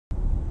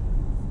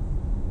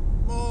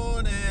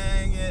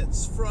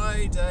It's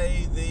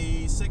Friday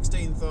the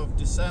 16th of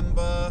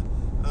December.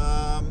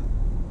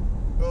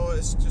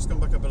 It's just gone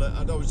back up a little.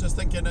 I was just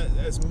thinking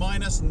it's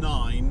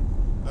 -9.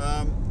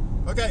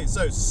 Okay,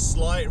 so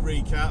slight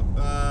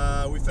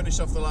recap. We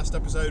finished off the last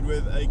episode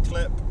with a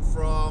clip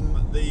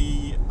from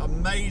the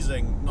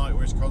amazing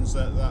Nightwish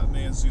concert that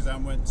me and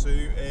Suzanne went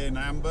to in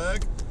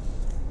Hamburg.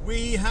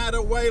 We had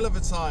a whale of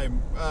a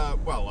time.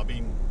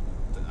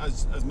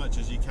 As much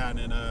as you can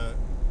in a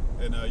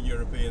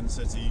European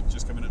city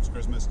just coming up to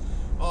Christmas.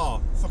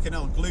 Oh, fucking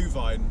hell,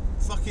 Glühwein.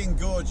 Fucking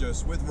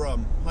gorgeous with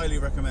rum. Highly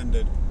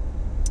recommended.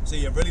 So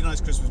yeah, really nice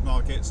Christmas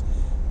markets.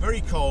 Very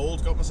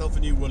cold. Got myself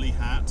a new woolly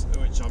hat,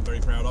 which I'm very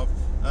proud of.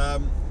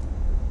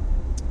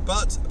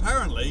 But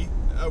apparently,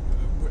 it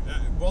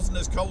wasn't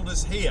as cold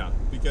as here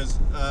because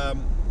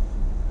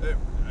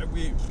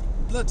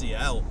bloody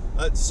hell.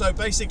 So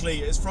basically,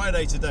 it's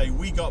Friday today.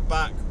 We got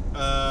back.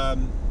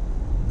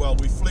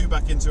 We flew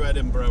back into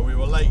Edinburgh. We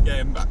were late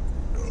getting back.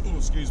 Oh,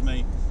 excuse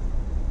me.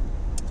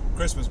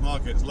 Christmas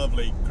market's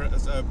lovely.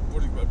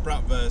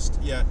 Bratwurst.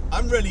 Yeah, I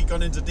haven't really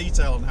gone into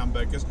detail on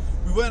Hamburg because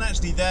we weren't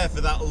actually there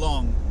for that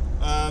long.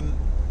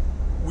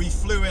 We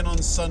flew in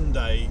on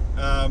Sunday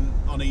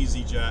on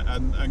EasyJet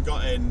and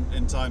got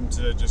in time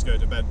to just go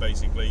to bed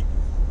basically.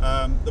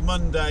 The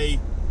Monday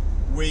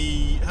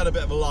we had a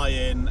bit of a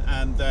lie-in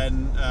and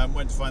then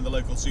went to find the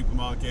local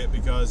supermarket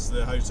because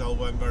the hotel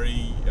weren't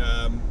very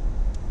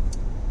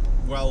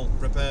well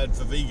prepared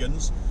for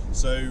vegans,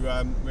 so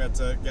we had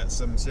to get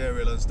some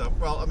cereal and stuff.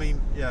 Well, I mean,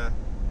 yeah,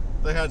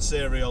 they had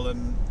cereal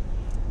and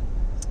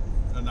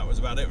that was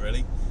about it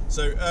really.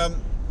 So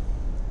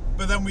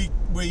but then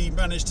we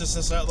managed to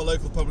suss out the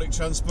local public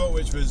transport,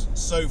 which was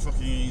so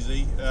fucking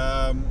easy.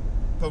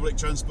 Public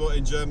transport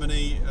in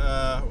Germany,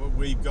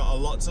 we've got a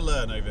lot to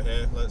learn over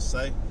here, let's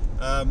say.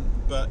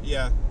 But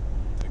yeah,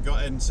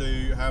 got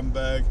into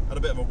Hamburg, had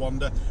a bit of a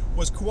wander,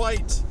 was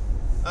quite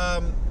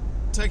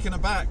taken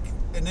aback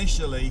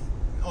initially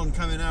on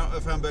coming out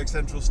of Hamburg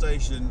Central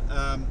Station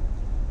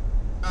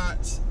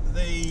at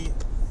the,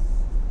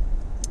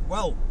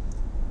 well,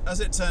 as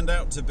it turned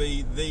out to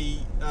be, the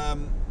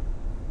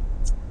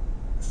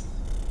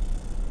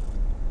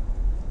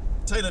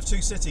Tale of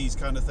Two Cities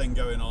kind of thing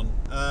going on.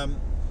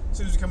 As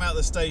soon as we come out of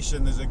the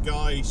station, there's a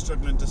guy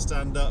struggling to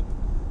stand up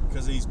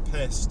because he's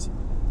pissed.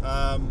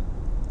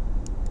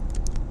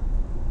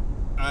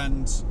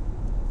 And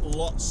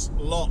lots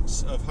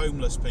of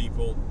homeless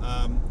people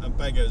and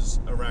beggars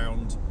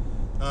around,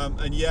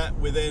 and yet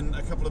within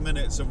a couple of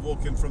minutes of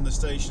walking from the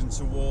station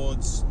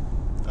towards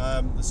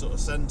the sort of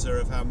centre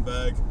of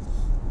Hamburg,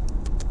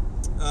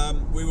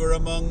 we were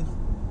among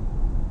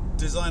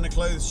designer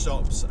clothes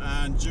shops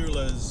and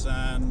jewellers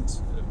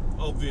and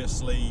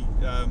obviously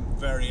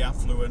very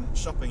affluent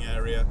shopping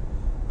area.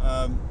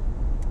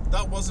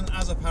 That wasn't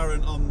as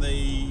apparent on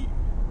the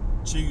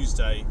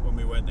Tuesday when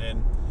we went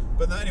in.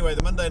 But anyway,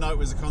 the Monday night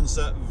was a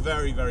concert,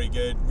 very, very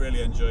good,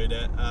 really enjoyed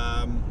it.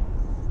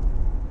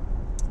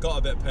 Got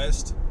a bit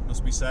pissed,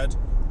 must be said,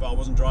 but I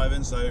wasn't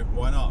driving, so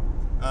why not?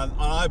 And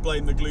I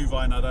blame the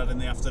Glühwein I'd had in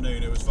the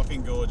afternoon. It was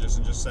fucking gorgeous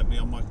and just set me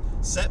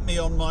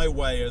on my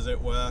way, as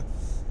it were.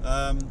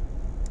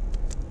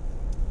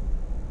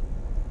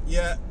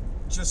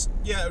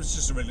 It was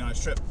just a really nice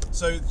trip.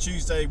 So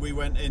Tuesday we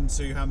went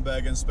into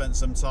Hamburg and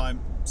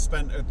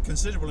spent a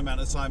considerable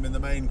amount of time in the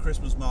main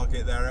Christmas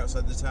market there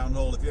outside the town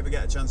hall. If you ever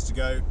get a chance to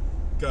go.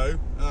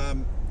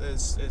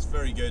 It's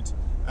very good.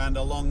 And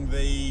along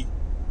the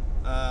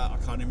I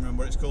can't even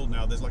remember what it's called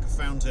now. There's like a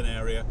fountain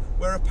area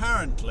where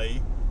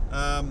apparently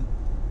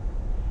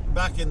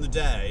back in the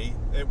day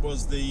it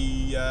was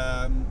the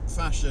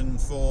fashion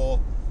for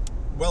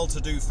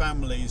well-to-do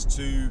families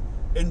to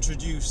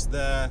introduce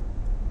their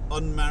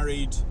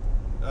unmarried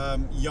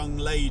young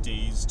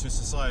ladies to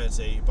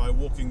society by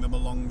walking them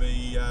along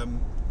the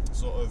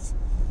sort of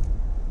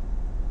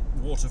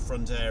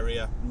waterfront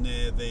area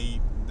near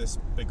this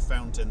big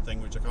fountain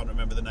thing, which I can't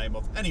remember the name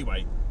of.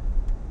 Anyway,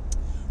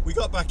 we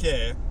got back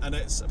here and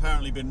it's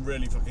apparently been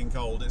really fucking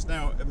cold. It's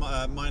now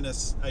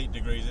 -8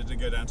 degrees. It did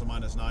go down to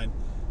 -9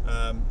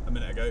 a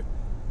minute ago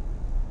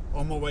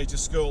on my way to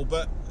school,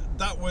 but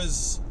that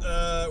was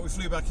we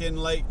flew back in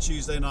late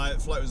Tuesday night. The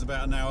flight was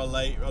about an hour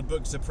late. I'd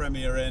booked a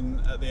Premier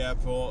Inn at the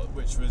airport,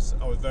 which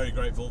I was very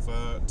grateful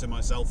to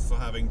myself for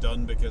having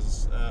done,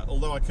 because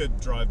although I could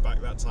drive back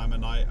that time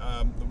of night,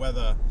 the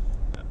weather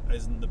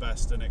isn't the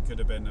best and it could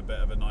have been a bit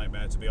of a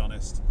nightmare, to be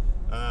honest.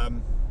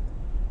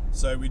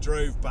 So we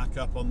drove back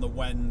up on the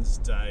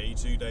Wednesday,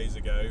 2 days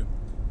ago.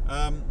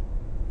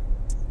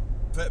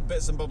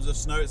 Bits and bobs of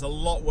snow. It's a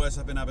lot worse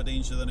up in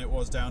Aberdeenshire than it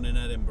was down in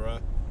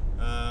Edinburgh.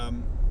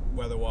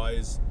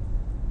 Weather-wise,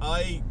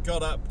 I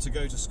got up to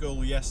go to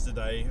school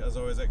yesterday as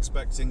I was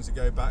expecting to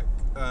go back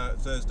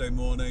Thursday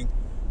morning,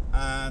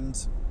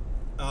 and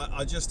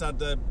I just had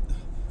the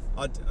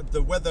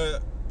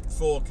weather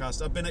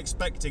forecast. I've been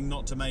expecting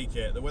not to make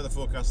it. The weather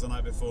forecast the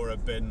night before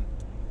had been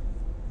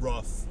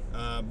rough,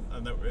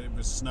 and it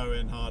was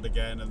snowing hard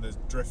again, and there's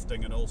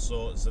drifting and all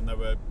sorts, and there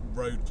were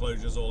road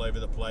closures all over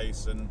the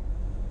place, and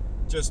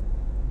just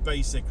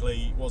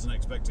basically wasn't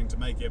expecting to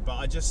make it, but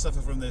I just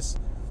suffer from this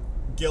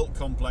guilt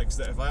complex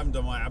that if I haven't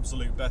done my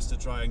absolute best to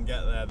try and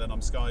get there, then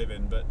I'm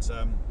skiving. But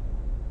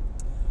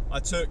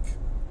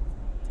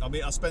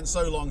I spent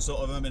so long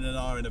sort of umming and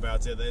ahhing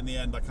about it that in the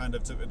end I kind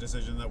of took the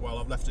decision that, well,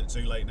 I've left it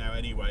too late now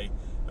anyway,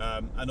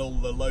 and all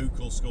the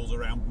local schools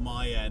around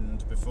my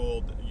end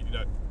before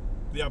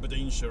the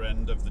Aberdeenshire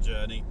end of the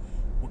journey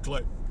were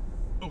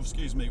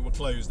were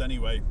closed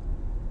anyway.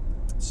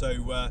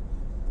 So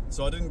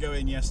I didn't go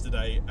in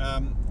yesterday,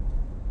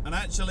 and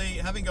actually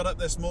having got up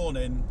this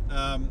morning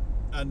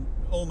and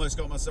almost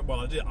got myself,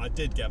 well, I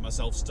did get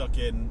myself stuck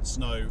in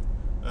snow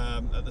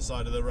at the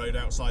side of the road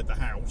outside the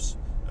house.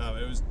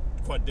 It was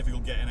quite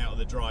difficult getting out of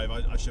the drive.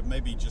 I should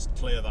maybe just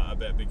clear that a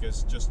bit,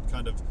 because just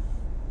kind of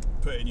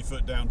putting your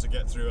foot down to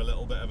get through a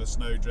little bit of a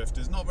snowdrift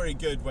is not very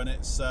good when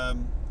it's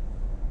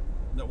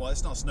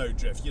it's not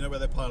snowdrift, where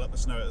they pile up the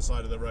snow at the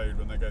side of the road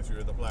when they go through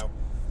with the plough.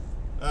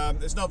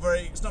 It's not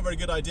very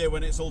good idea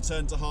when it's all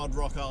turned to hard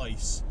rock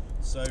ice.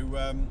 So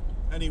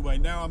anyway,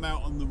 now I'm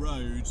out on the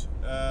road.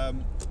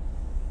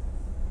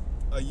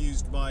 I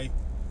used my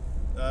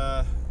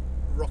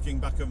rocking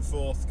back and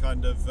forth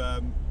kind of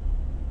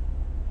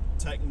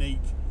technique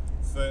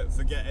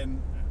for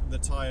getting the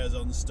tyres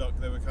unstuck.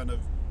 They were kind of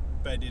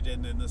bedded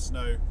in the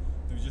snow.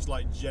 They were just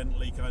like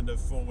gently kind of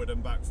forward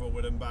and back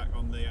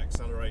on the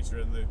accelerator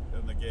and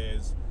the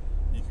gears.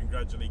 You can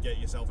gradually get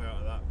yourself out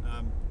of that.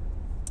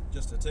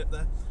 Just a tip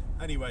there.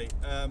 Anyway,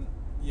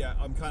 yeah,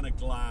 I'm kind of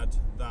glad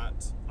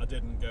that I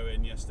didn't go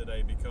in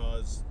yesterday,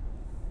 because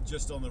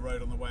just on the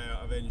road on the way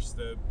out of Inch,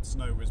 the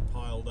snow was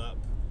piled up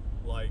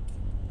like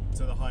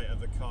to the height of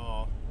the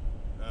car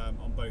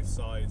on both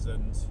sides,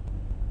 and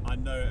I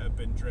know it had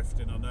been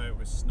drifting, I know it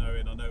was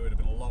snowing, I know it would have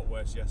been a lot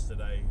worse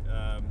yesterday,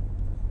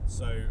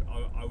 so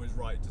I was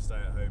right to stay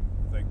at home,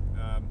 I think.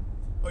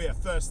 Oh yeah,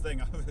 first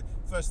thing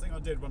I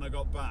did when I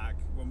got back,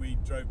 when we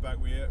drove back,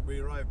 we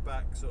arrived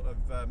back sort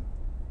of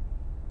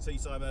tea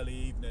time, early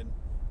evening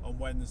on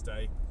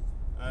Wednesday,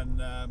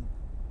 and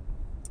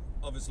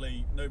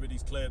obviously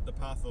nobody's cleared the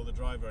path or the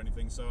drive or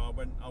anything, so I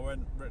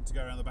went to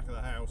go around the back of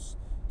the house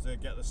to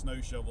get the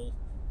snow shovel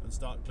and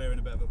start clearing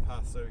a bit of a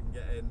path so we can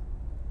get in,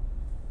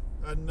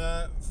 and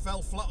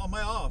fell flat on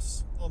my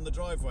arse on the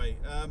driveway.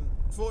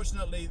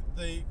 Fortunately,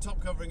 the top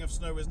covering of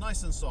snow was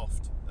nice and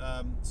soft,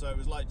 so it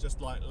was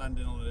just like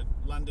landing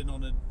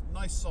on a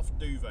nice soft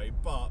duvet,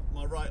 but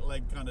my right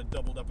leg kind of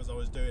doubled up as I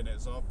was doing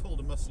it, so I pulled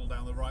a muscle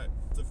down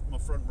my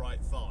front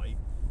right thigh,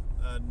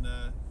 and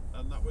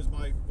that was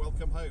my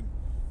welcome home.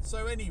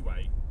 So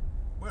anyway,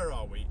 where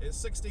are we? It's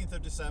 16th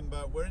of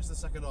December, we're into the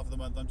second half of the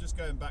month. I'm just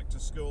going back to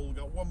school, we've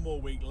got one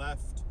more week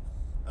left.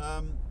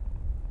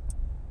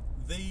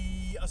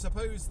 I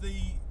suppose the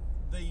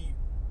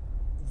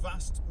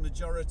vast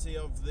majority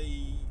of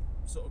the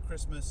sort of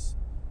Christmas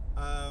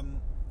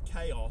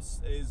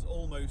chaos is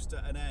almost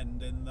at an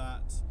end, in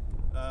that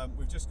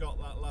we've just got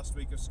that last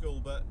week of school,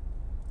 but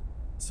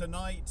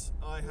tonight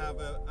I have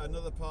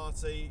another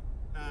party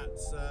at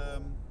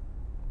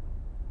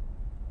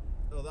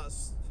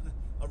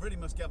I really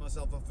must get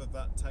myself off of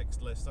that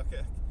text list.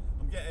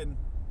 I'm getting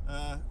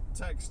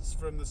texts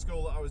from the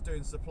school that I was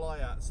doing supply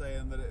at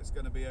saying that it's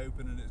going to be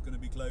open and it's going to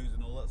be closed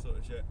and all that sort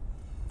of shit.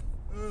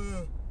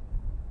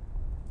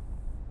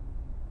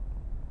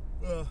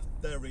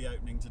 They're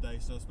reopening today,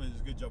 so I suppose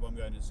it's a good job I'm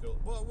going to school.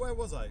 Where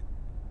was I?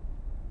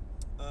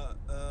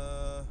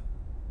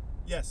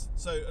 Yes,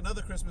 so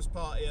another Christmas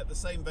party at the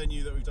same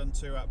venue that we've done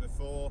two at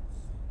before.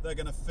 They're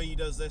going to feed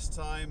us this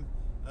time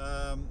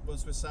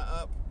once we're set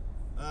up.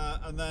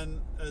 And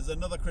then there's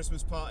another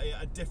Christmas party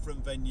at a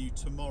different venue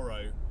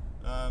tomorrow.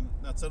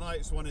 Now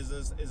tonight's one is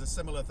a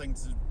similar thing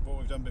to what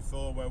we've done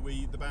before, where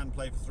the band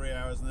play for 3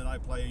 hours and then I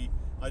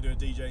do a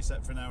DJ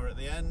set for an hour at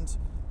the end.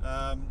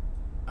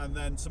 And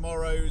then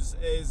tomorrow's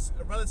is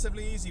a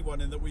relatively easy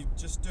one, in that we're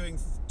just doing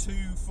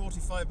two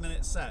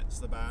 45-minute sets,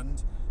 the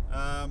band,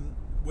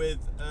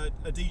 with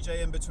a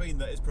DJ in between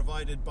that is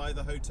provided by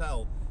the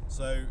hotel.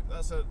 So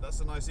that's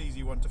a nice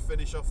easy one to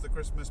finish off the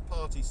Christmas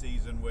party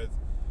season with.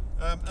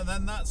 And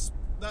then that's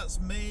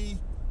me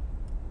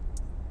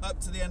up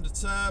to the end of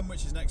term,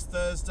 which is next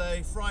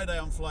Thursday. Friday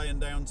I'm flying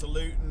down to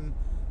Luton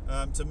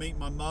to meet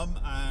my mum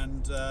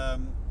and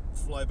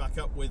fly back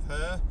up with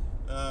her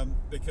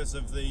because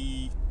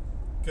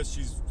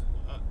she's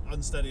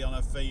unsteady on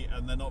her feet,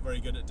 and they're not very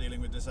good at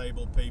dealing with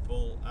disabled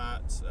people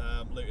at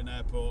Luton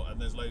Airport,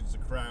 and there's loads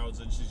of crowds,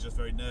 and she's just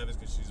very nervous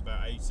because she's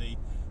about 80,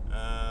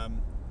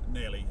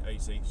 nearly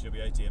 80, she'll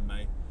be 80 in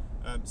May.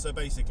 So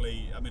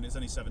basically, I mean, it's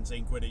only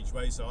 17 quid each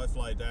way, so I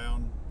fly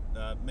down,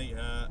 meet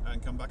her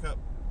and come back up.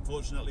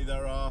 Fortunately,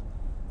 there are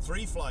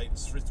 3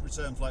 flights,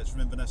 return flights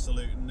from Inverness to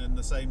Luton in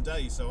the same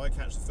day, so I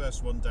catch the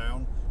first one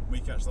down and we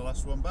catch the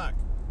last one back.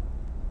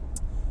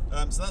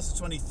 So that's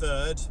the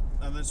 23rd,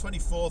 and then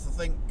 24th, I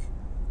think,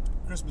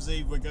 Christmas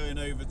Eve, we're going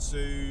over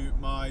to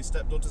my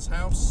stepdaughter's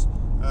house,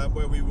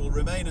 where we will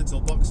remain until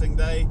Boxing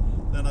Day.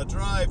 Then I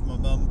drive my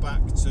mum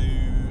back to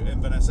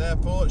Inverness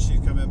Airport.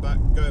 She's going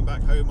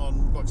back home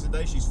on Boxing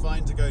Day. She's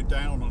fine to go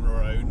down on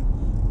her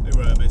own, to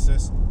her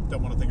missus,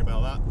 don't want to think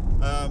about that,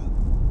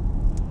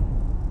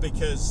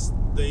 because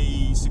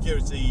the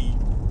security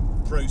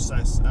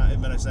process at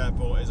Inverness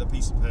Airport is a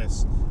piece of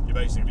piss. You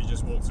basically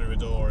just walk through a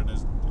door and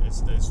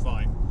it's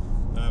fine.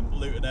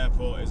 Luton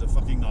Airport is a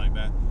fucking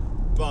nightmare.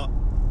 But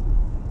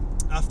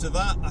after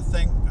that, I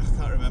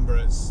can't remember,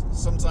 it's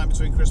sometime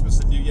between Christmas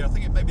and New Year, I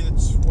think it may be the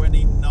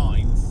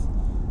 29th,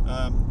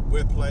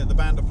 the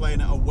band are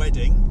playing at a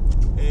wedding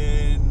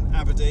in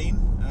Aberdeen,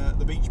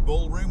 the Beach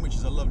Ballroom, which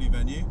is a lovely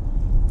venue,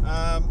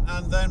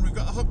 and then we've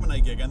got a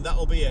Hogmanay gig, and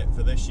that'll be it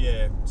for this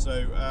year.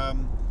 So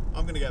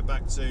I'm going to get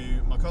back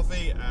to my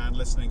coffee and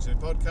listening to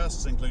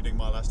podcasts, including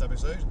my last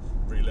episode,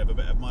 relive a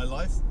bit of my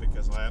life,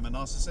 because I am a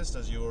narcissist,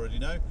 as you already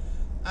know.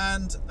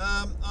 And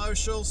I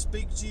shall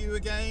speak to you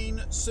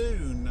again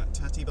soon.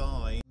 Tatty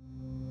bye.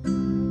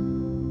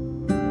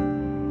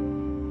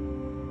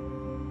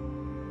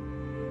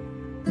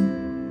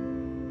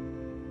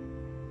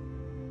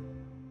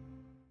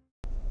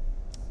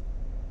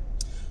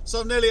 So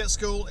I'm nearly at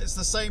school. It's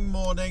the same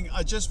morning.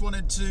 I just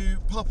wanted to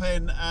pop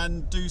in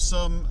and do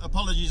some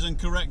apologies and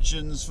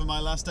corrections for my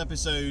last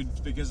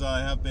episode, because I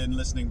have been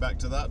listening back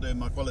to that, doing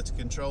my quality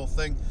control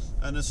thing,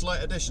 and a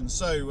slight addition.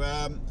 So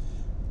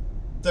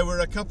there were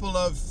a couple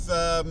of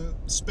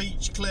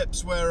speech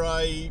clips where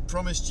I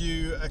promised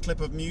you a clip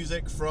of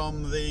music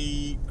from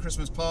the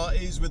Christmas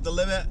parties with the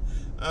Limit,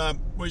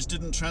 which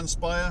didn't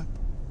transpire.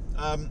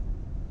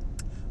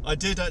 I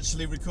did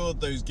actually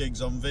record those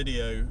gigs on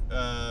video,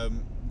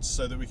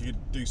 so that we could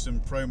do some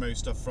promo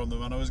stuff from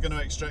them, and I was going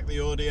to extract the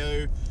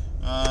audio,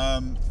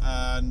 and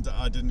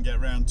I didn't get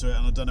around to it,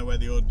 and I don't know where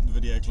the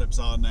video clips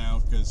are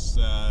now, because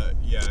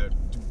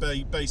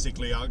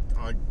basically I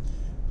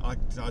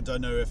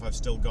don't know if I've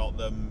still got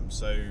them,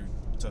 so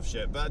tough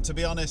shit. But to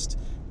be honest,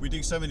 we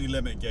do so many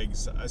Limit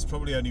gigs, it's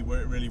probably only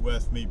really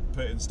worth me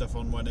putting stuff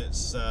on when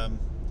it's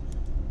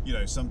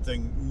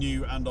something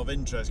new and of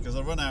interest, because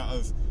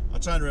I'm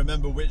trying to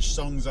remember which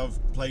songs I've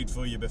played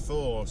for you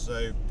before,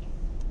 so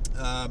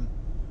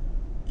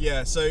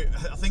so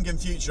I think in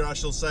future I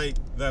shall say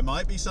there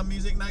might be some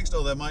music next,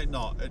 or there might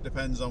not. It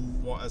depends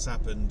on what has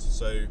happened.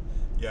 So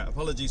yeah,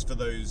 apologies for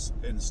those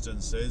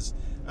instances.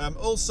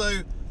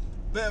 Also,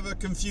 bit of a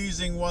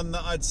confusing one,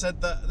 that I'd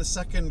said that the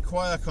second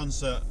choir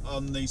concert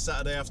on the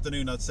Saturday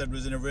afternoon I'd said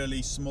was in a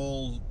really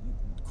small,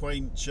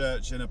 quaint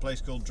church in a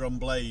place called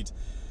Drumblade.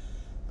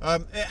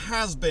 It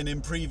has been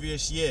in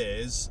previous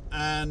years,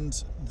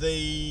 and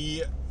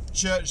the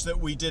church that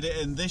we did it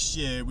in this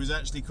year was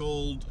actually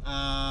called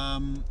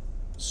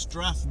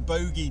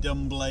Strathbogie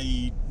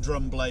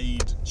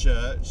Drumblade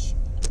Church,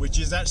 which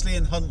is actually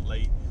in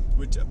Huntly,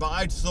 but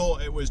I'd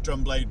thought it was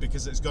Drumblade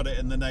because it's got it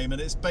in the name,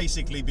 and it's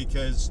basically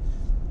because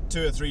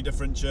 2 or 3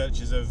 different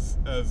churches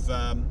have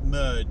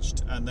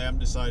merged, and they haven't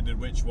decided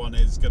which one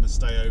is going to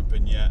stay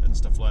open yet and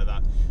stuff like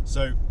that.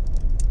 So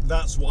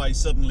that's why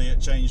suddenly it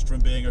changed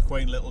from being a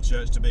quaint little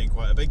church to being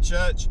quite a big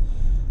church.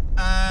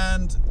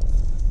 And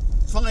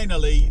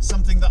finally,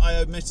 something that I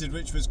omitted,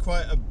 which was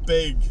quite a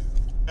big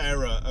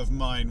error of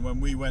mine, when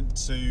we went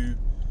to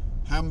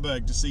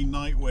Hamburg to see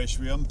Nightwish,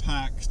 we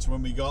unpacked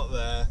when we got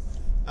there,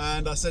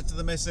 and I said to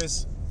the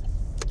missus,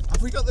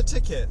 have we got the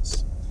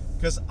tickets?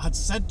 Because I'd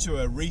said to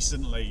her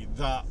recently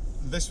that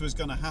this was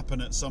going to happen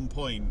at some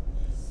point,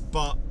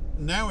 but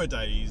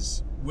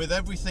nowadays, with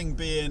everything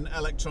being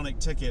electronic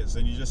tickets,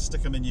 and you just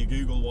stick them in your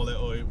Google Wallet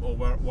or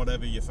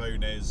whatever your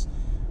phone is,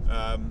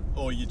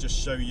 or you just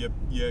show your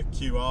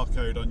QR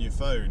code on your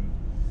phone.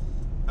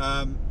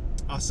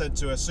 I said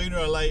to her, sooner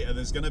or later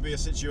there's going to be a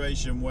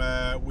situation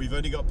where we've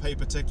only got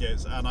paper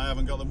tickets and I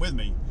haven't got them with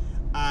me.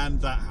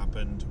 And that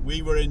happened.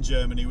 We were in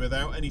Germany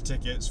without any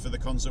tickets for the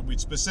concert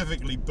we'd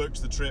specifically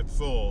booked the trip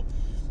for.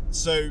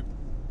 So,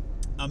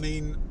 I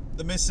mean,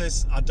 the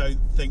missus, I don't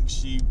think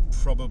she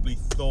probably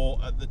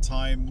thought at the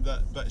time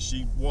that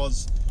she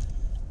was.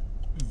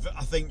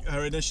 I think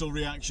her initial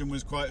reaction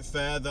was quite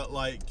fair, that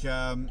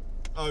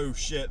oh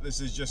shit, this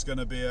is just going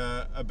to be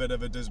a bit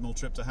of a dismal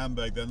trip to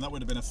Hamburg then. That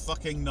would have been a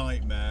fucking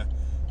nightmare.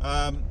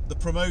 The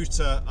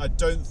promoter, I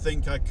don't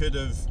think I could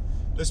have,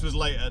 this was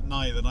late at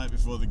night, the night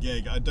before the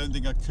gig, I don't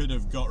think I could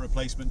have got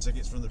replacement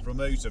tickets from the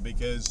promoter,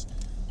 because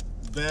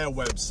their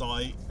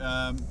website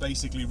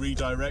basically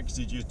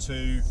redirected you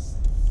to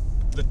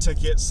the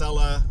ticket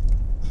seller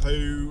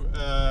who,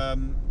 I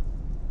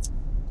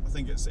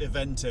think it's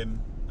Eventim,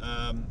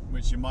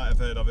 which you might have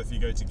heard of if you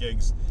go to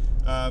gigs,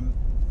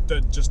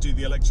 that just do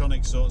the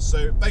electronic sorts.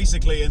 So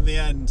basically, in the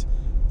end,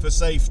 for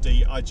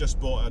safety, I just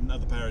bought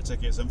another pair of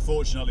tickets.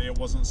 Unfortunately, it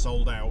wasn't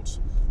sold out,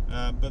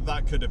 but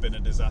that could have been a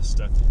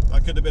disaster.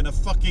 That could have been a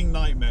fucking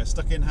nightmare,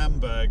 stuck in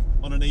Hamburg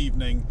on an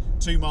evening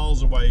 2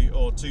 miles away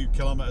or 2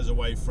 kilometers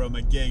away from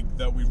a gig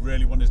that we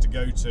really wanted to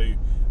go to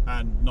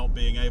and not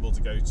being able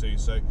to go to.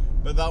 So,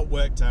 but that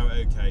worked out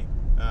okay.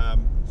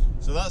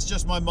 So that's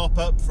just my mop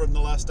up from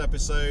the last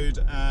episode,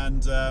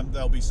 and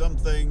there'll be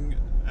something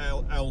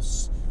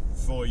else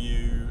for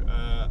you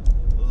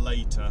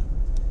later.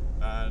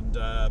 And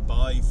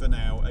bye for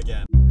now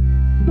again.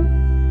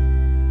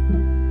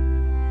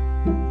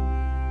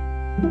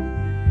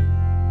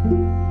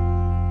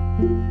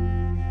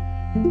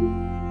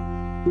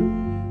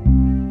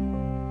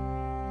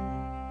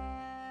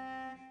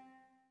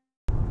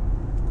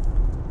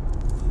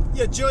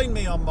 yeah, join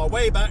me on my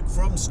way back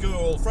from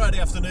school Friday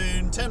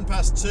afternoon,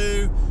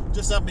 2:10.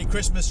 Just had me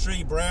Christmas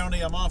tree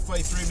brownie. I'm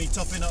halfway through me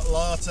toffee nut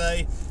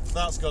latte.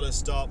 That's got to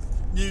stop.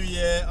 New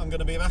year, I'm going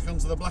to be back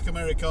onto the Black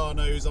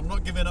Americanos. I'm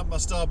not giving up my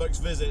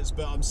Starbucks visits,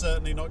 but I'm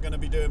certainly not going to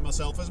be doing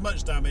myself as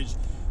much damage.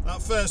 That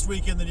first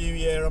week in the new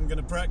year, I'm going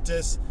to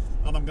practice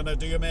and I'm going to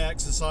do my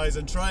exercise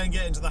and try and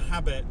get into the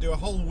habit, do a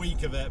whole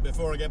week of it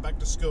before I get back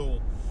to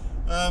school.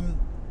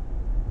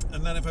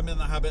 And then if I'm in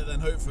the habit,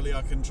 then hopefully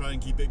I can try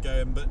and keep it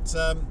going. But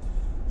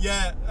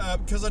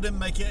because I didn't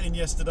make it in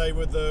yesterday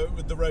with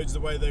the roads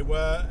the way they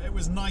were, it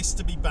was nice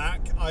to be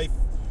back. I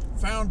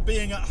found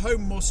being at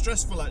home more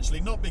stressful, actually,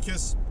 not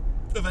because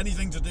of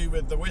anything to do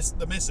with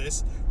the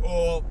missus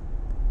or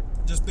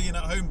just being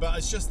at home, but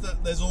it's just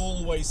that there's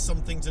always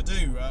something to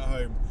do at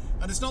home.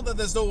 And it's not that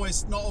there's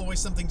not always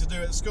something to do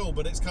at school,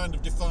 but it's kind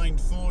of defined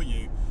for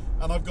you.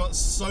 And I've got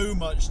so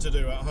much to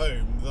do at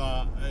home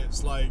that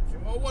it's like,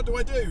 well, what do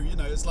I do? You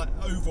know, it's like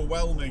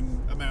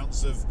overwhelming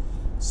amounts of.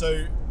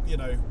 So, you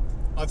know,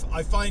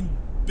 I find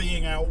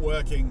being out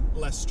working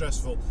less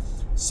stressful.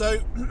 So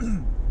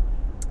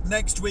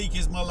next week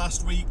is my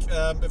last week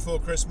before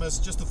Christmas,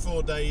 just the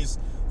 4 days.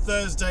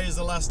 Thursday is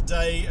the last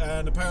day,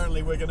 and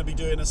apparently we're going to be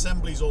doing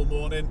assemblies all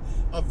morning.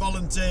 I've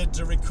volunteered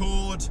to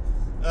record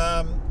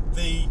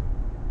the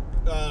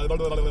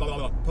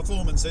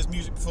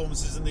music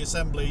performances in the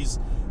assemblies,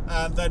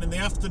 and then in the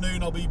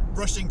afternoon I'll be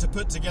rushing to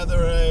put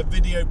together a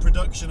video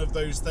production of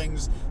those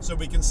things so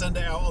we can send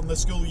it out on the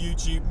school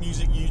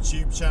music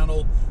YouTube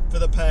channel for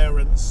the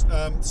parents.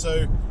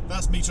 So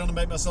that's me trying to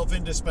make myself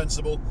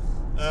indispensable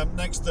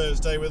next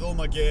Thursday with all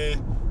my gear,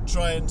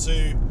 trying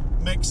to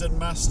mix and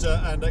master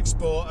and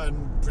export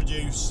and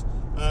produce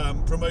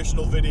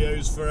promotional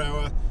videos for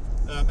our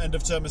end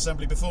of term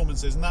assembly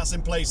performances, and that's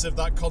in place of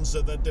that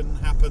concert that didn't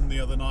happen the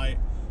other night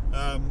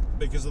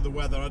because of the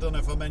weather. I don't know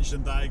if I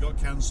mentioned that it got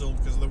cancelled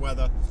because of the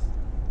weather,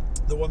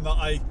 the one that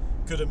I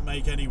couldn't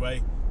make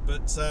anyway.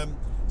 But so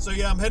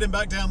yeah, I'm heading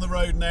back down the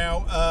road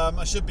now.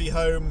 I should be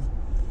home,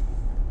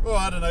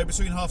 I don't know,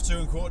 between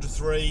 2:30 and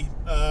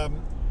 2:45,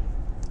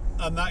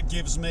 and that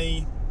gives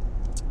me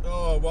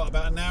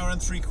about an hour and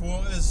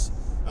 3/4.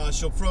 I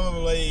shall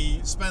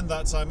probably spend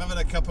that time having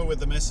a cuppa with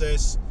the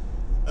missus,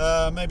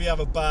 maybe have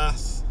a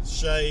bath,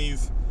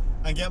 shave,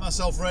 and get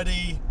myself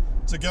ready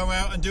to go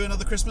out and do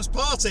another Christmas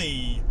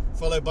party,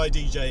 followed by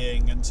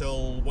DJing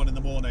until 1 in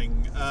the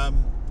morning.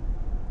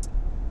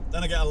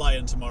 Then I get a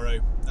lie-in tomorrow.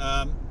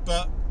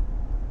 But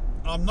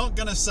I'm not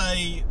going to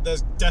say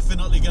there's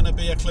definitely going to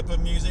be a clip of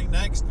music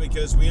next,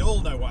 because we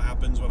all know what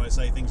happens when I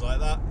say things like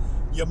that.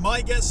 You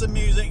might get some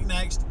music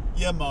next,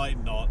 you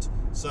might not.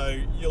 So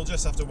you'll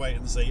just have to wait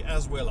and see,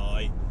 as will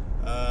I.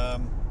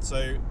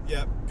 So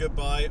yeah,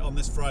 goodbye on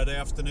this Friday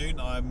afternoon.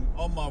 I'm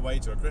on my way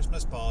to a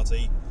Christmas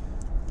party.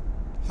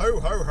 Ho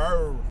ho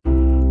ho!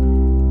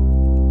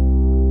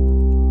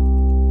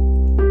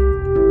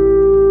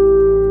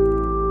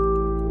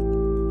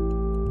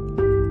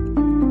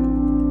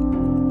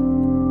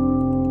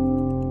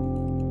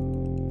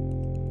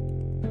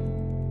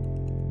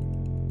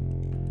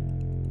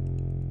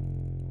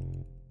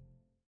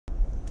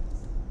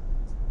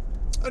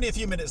 Only a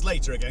few minutes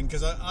later again,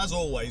 because as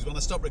always when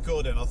I stopped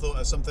recording I thought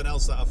of something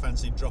else that I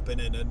fancied dropping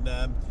in, and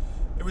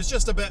it was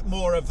just a bit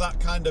more of that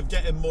kind of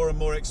getting more and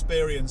more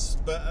experience.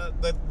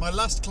 But my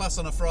last class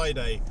on a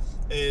Friday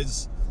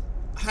has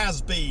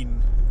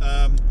been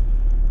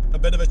a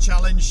bit of a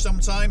challenge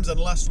sometimes, and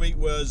last week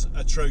was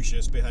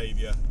atrocious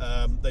behaviour.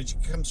 They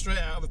come straight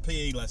out of a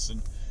PE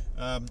lesson,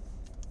 and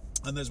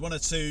there's one or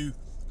two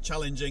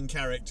challenging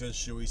characters,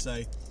 shall we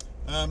say.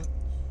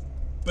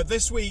 But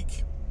this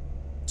week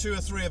 2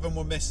 or 3 of them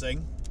were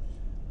missing,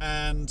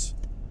 and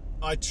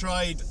I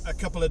tried a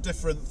couple of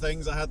different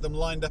things. I had them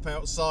lined up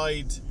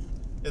outside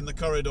in the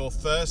corridor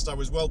first. I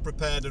was well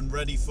prepared and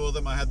ready for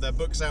them. I had their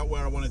books out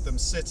where I wanted them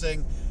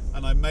sitting,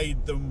 and I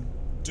made them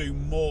do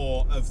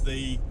more of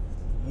the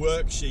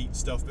worksheet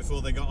stuff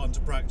before they got onto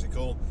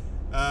practical.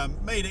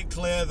 Made it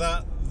clear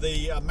that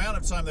the amount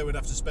of time they would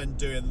have to spend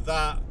doing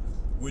that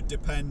would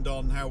depend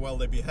on how well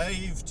they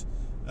behaved.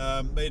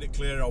 Made it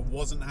clear I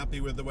wasn't happy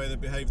with the way they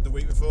behaved the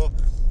week before,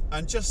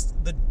 and just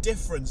the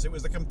difference. It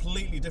was a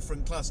completely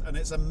different class, and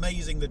it's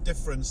amazing the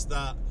difference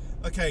that,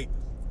 okay,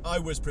 I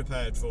was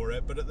prepared for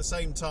it, but at the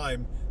same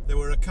time there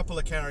were a couple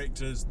of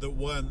characters that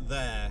weren't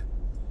there,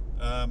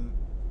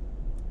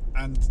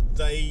 and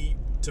they,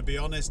 to be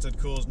honest, had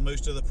caused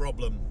most of the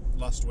problem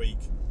last week.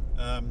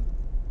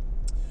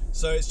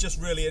 So it's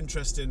just really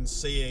interesting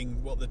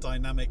seeing what the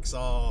dynamics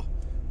are.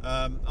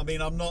 I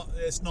mean,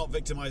 it's not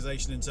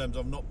victimization in terms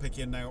of I'm not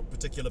picking out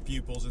particular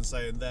pupils and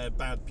saying they're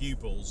bad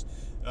pupils.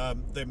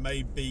 There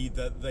may be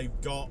that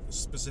they've got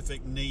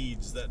specific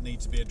needs that need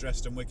to be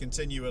addressed, and we're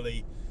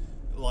continually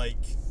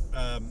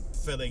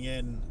filling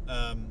in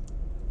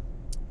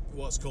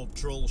what's called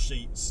troll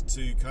sheets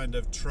to kind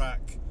of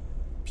track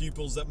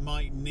pupils that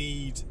might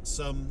need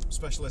some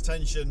special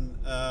attention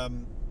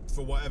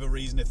for whatever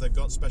reason, if they've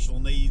got special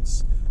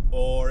needs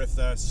or if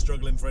they're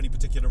struggling for any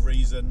particular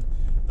reason.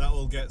 that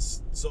all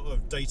gets sort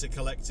of data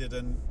collected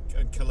and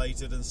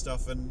collated and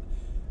stuff, and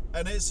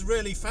it's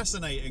really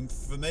fascinating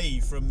for me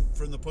from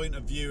the point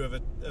of view of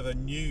a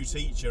new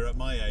teacher at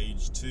my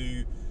age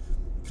to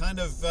kind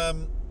of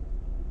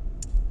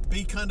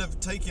be kind of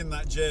taking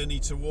that journey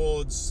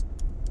towards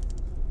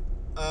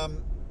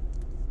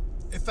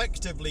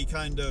effectively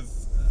kind of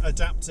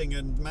adapting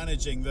and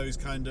managing those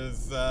kind of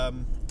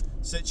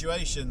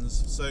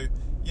situations. So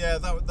yeah,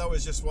 that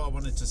was just what I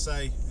wanted to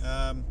say.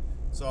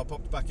 So I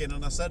popped back in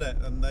and I said it,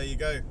 and there you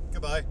go.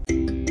 Goodbye.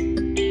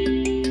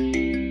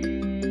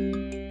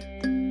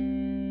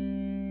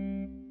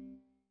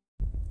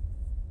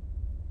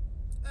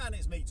 And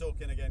it's me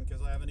talking again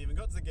because I haven't even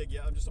got to the gig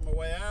yet. I'm just on my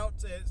way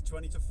out. It's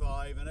 20 to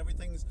 5 and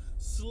everything's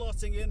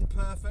slotting in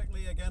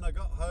perfectly. Again, I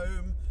got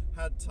home,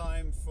 had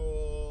time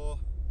for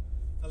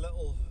a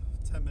little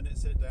 10-minute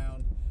sit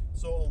down,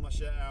 sort all my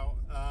shit out,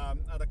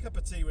 had a cup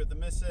of tea with the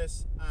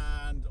missus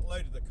and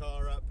loaded the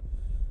car up,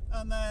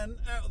 and then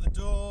out of the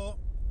door.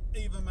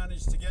 Even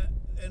managed to get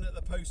in at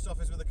the post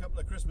office with a couple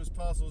of Christmas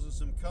parcels and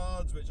some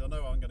cards, which I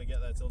know I'm going to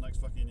get there till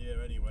next fucking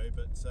year anyway,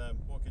 but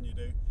what can you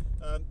do?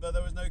 But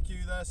there was no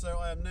queue there, so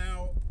I am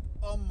now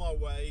on my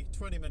way,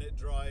 20-minute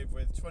drive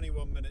with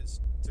 21 minutes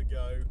to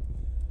go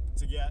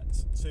to get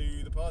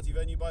to the party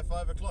venue by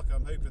 5 o'clock.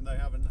 I'm hoping they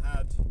haven't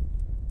had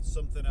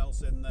something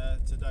else in there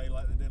today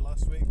like they did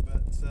last week,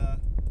 but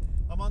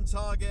I'm on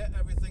target,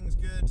 everything's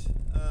good.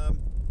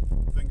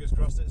 Fingers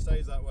crossed it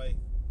stays that way.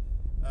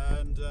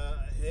 And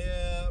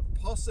here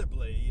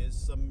possibly is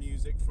some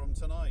music from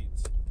tonight,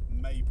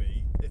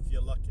 maybe, if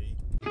you're lucky.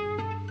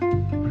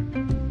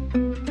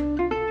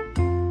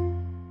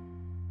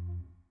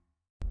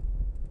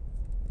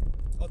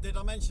 Oh, did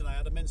I mention I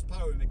had a mince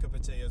pie with my cup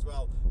of tea as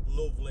well?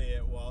 Lovely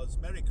it was.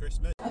 Merry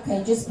Christmas.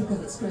 Okay, just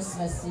because it's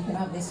Christmas, you can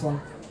have this one.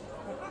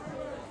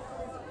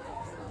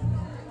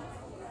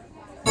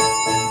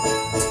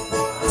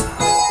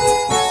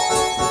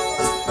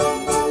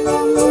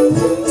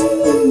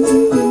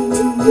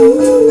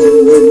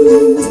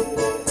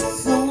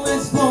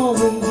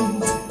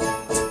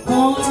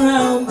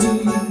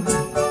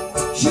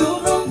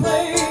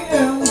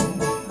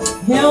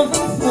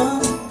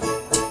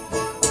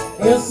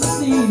 It's the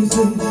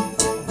season,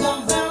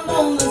 love and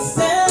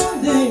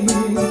understanding.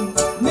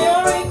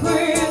 Merry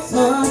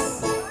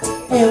Christmas,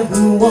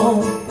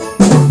 everyone.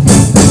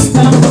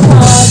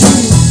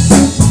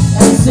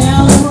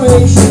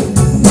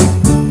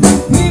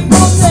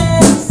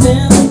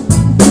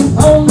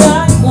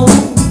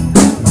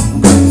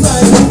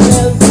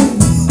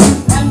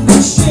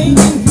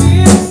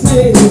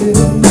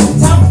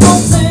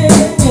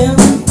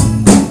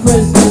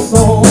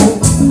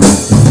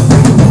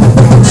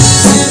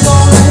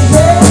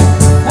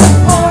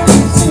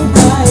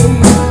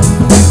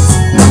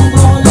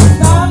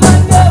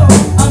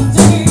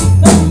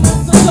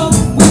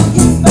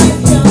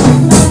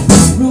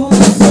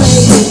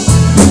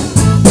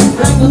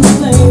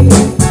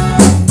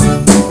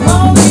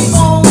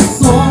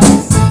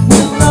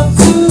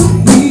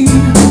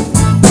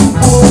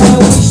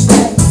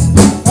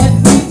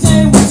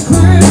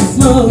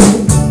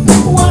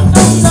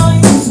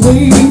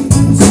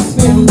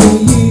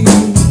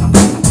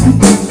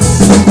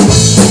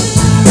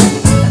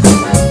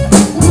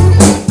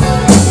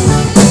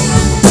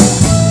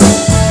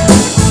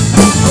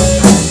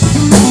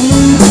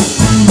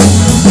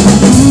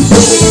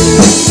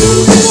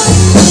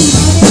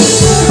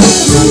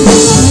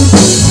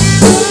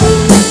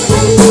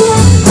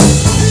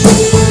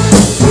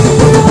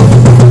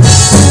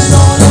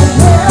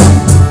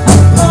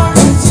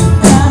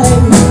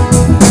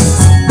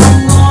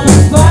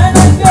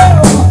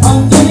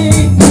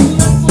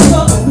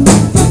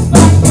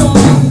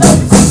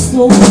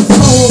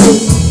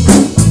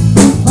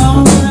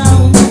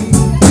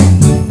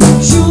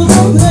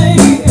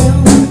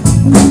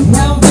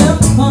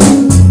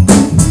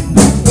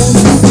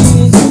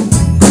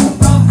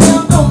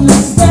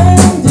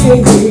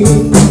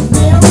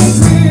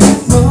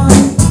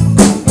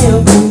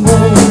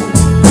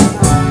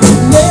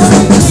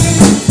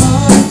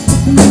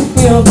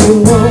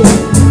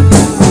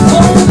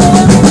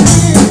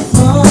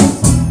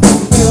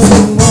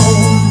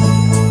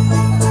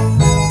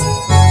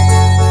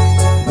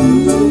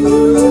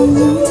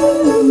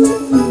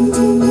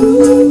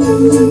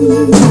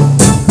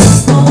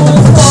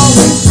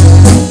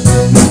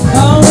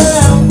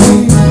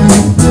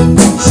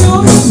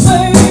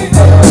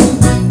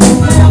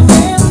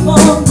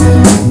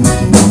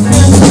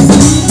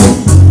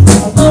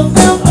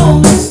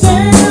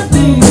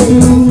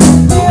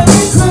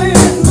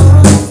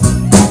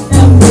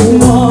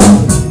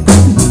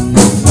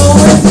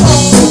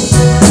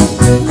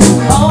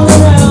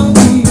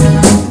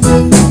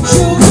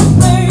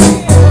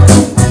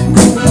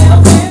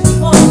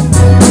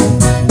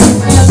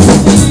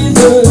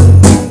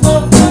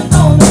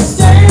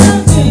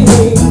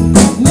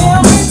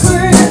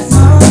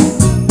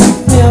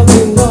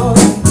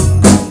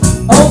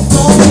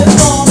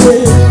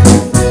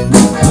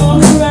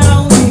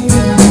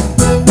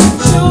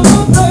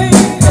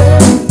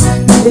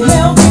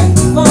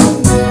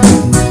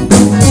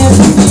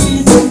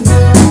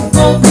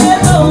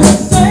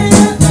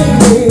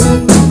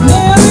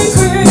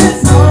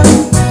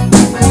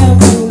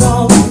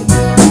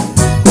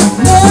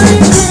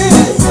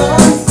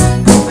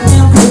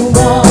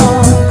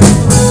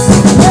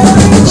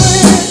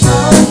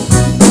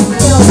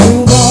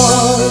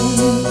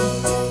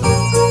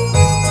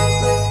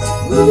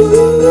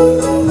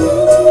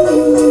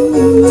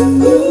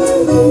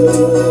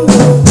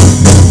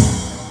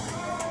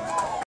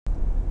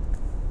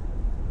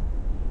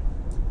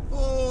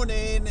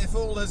 morning. If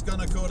all has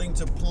gone according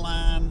to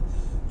plan,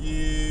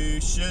 you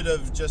should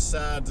have just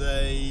had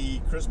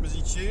a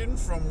Christmassy tune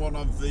from one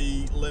of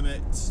the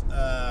Limit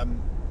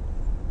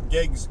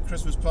gigs,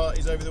 Christmas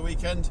parties over the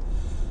weekend.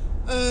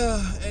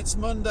 It's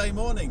Monday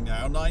morning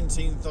now,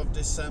 19th of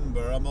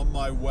December. I'm on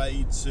my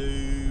way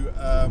to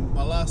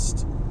my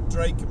last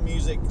Drake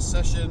music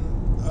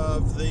session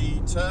of the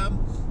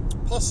term,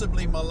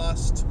 possibly my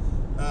last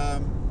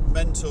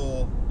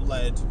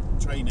mentor-led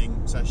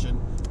training session,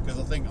 because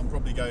I think I'm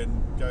probably going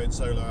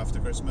solo after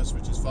Christmas,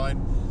 which is fine.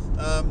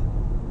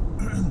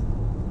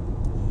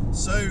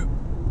 So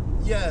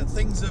yeah,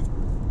 things have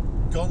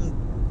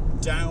gone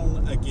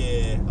down a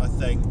gear, I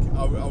think.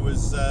 I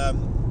was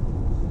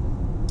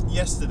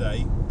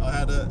yesterday I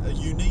had a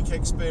unique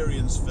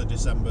experience for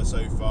December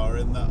so far,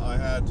 in that I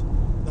had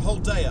the whole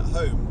day at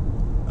home,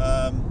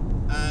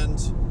 and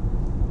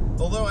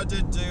although I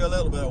did do a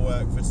little bit of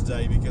work for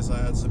today because I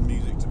had some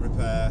music to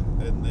prepare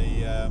in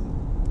the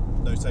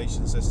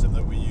notation system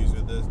that we use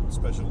with the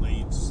special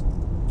needs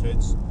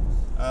kids,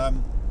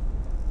 and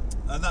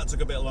that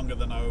took a bit longer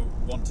than I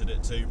wanted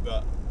it to,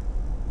 but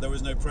there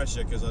was no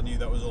pressure because I knew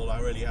that was all I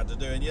really had to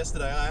do. And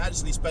yesterday I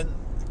actually spent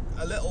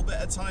a little bit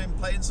of time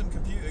playing some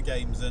computer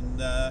games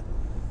and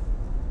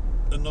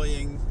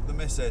annoying the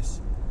missus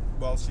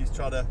while she's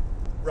trying to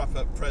wrap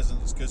up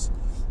presents, because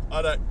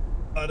I don't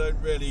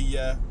really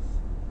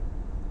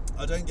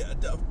I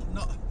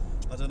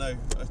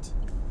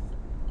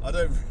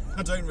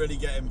don't really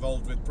get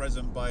involved with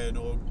present buying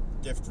or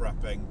gift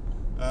wrapping,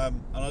 and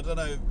I don't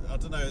know,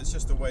 it's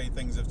just the way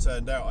things have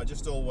turned out. I'm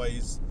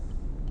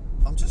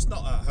just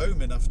not at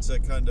home enough to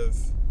kind of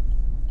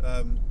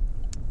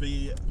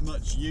be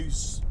much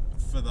use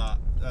for that,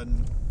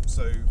 and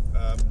so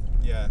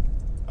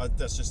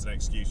that's just an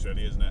excuse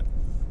really, isn't it?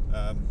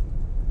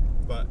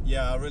 But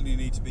yeah, I really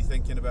need to be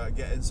thinking about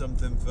getting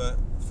something for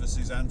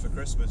Suzanne for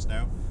Christmas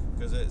now,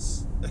 because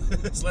it's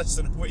it's less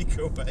than a week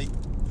away.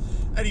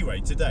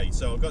 Anyway, today,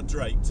 so I've got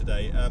Drake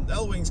today.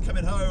 Elwing's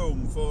coming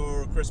home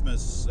for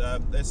Christmas.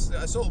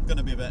 It's all going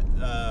to be a bit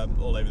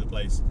all over the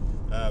place,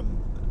 but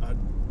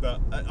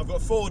I've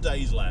got 4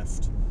 days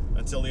left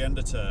until the end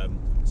of term.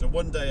 So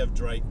one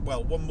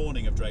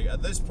morning of Drake.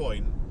 At this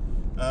point,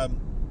 I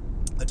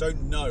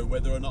don't know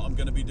whether or not I'm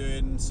going to be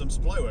doing some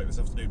supply work this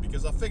afternoon,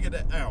 because I figured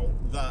it out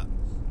that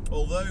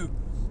although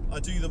I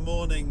do the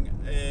morning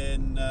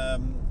in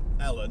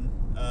Ellen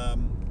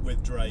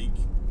with Drake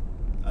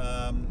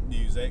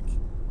music,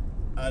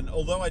 and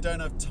although I don't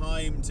have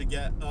time to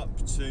get up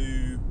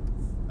to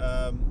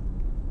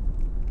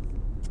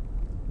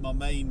my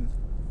main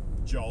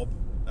job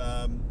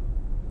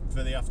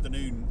for the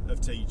afternoon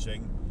of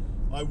teaching,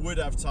 I would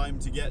have time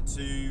to get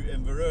to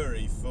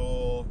Inverurie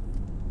for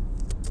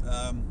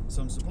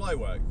some supply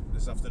work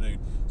this afternoon.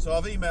 So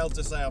I've emailed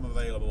to say I'm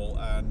available,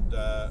 and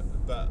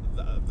but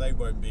they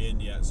won't be in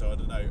yet, so I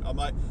don't know.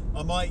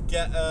 I might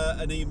get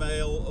an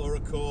email or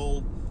a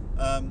call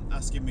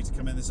asking me to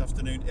come in this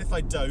afternoon. If I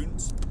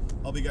don't,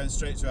 I'll be going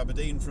straight to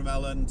Aberdeen from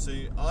Ellen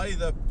to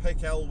either pick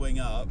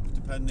Elwing up,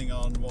 depending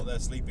on what their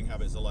sleeping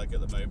habits are like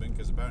at the moment,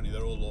 because apparently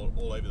they're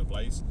all over the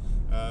place,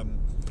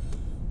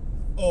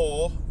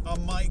 or I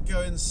might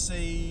go and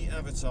see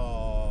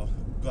Avatar,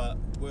 but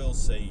we'll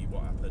see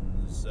what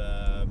happens.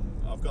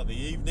 I've got the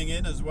evening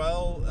in as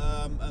well,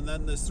 and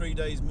then there's 3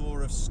 days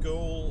more of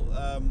school,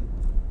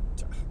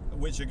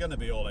 which are going to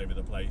be all over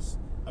the place.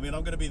 I mean,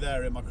 I'm going to be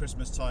there in my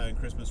Christmas tie and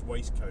Christmas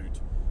waistcoat.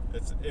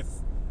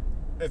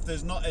 If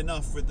there's not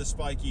enough with the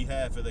spiky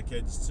hair for the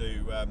kids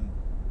to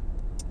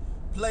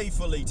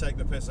playfully take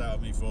the piss out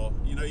of me for,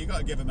 you got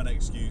to give them an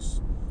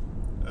excuse,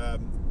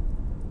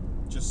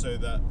 just so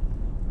that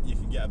you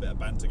can get a bit of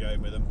banter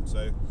going with them.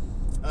 So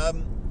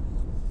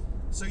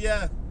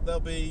yeah,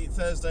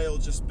 Thursday will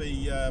just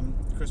be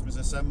Christmas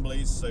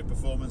assemblies, so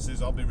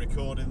performances. I'll be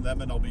recording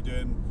them, and I'll be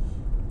doing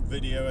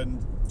video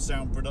and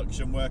sound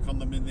production work on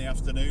them in the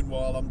afternoon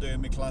while I'm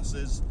doing my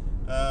classes.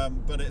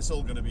 But it's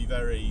all going to be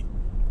very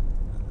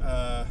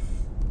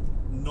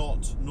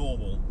not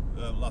normal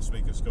last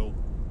week of school.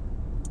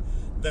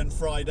 Then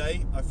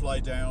Friday I fly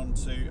down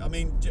to,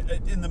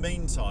 in the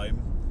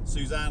meantime,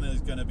 Suzanne is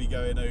going to be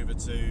going over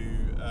to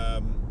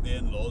the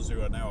in-laws,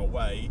 who are now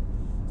away,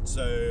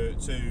 to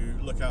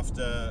look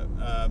after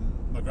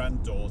my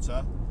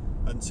granddaughter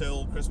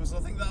until Christmas. I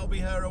think that'll be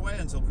her away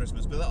until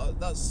Christmas, but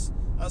that's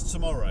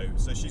tomorrow.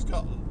 So she's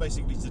got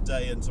basically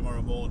today and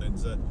tomorrow morning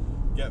to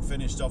get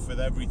finished off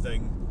with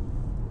everything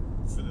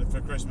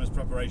for Christmas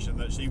preparation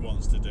that she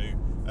wants to do.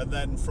 And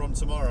then from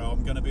tomorrow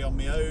I'm going to be on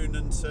my own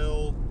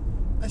until,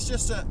 it's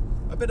just a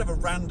bit of a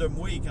random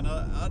week, and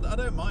I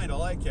don't mind. I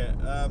like it.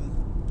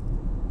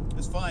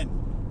 It's fine.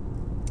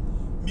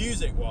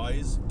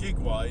 Music-wise,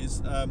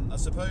 gig-wise, I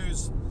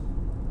suppose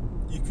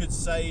you could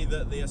say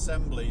that the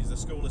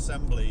school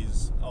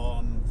assemblies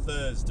on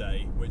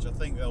Thursday, which I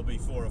think there'll be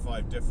 4 or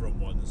 5 different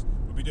ones,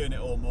 we'll be doing it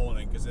all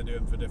morning because they're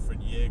doing for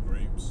different year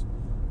groups.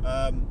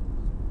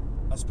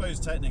 I suppose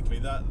technically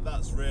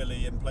that's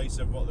really in place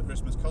of what the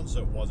Christmas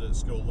concert was at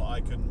school that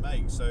I couldn't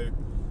make. So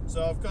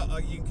So I've got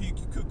you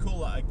could call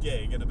that a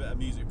gig and a bit of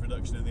music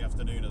production in the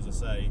afternoon, as I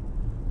say.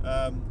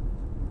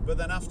 But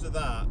then after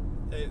that,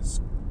 it's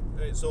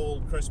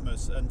all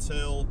Christmas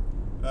until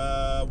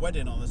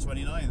wedding on the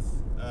 29th,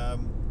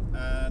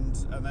 and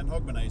then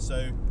Hogmanay.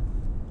 So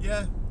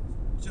yeah,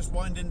 just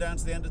winding down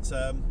to the end of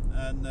term,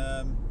 and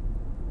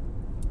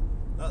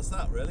that's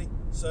that really.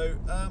 So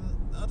I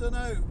don't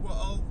know.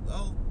 Well,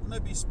 I'll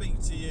maybe speak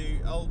to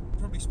you. I'll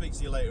probably speak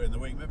to you later in the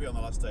week, maybe on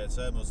the last day of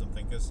term or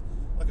something. Because,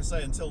 like I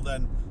say, until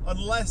then,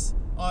 unless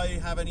I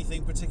have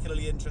anything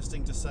particularly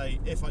interesting to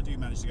say, if I do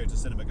manage to go to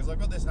cinema, because I've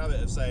got this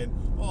habit of saying,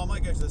 "Oh, I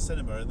might go to the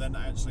cinema," and then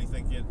actually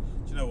thinking,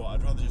 "Do you know what?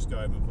 I'd rather just go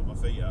home and put my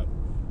feet up."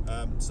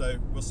 So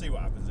we'll see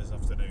what happens this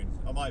afternoon.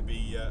 I might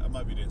be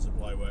doing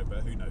supply work,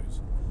 but who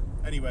knows?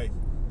 Anyway,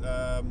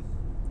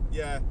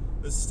 yeah,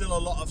 there's still a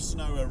lot of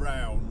snow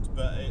around,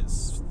 but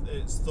it's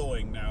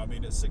thawing now. I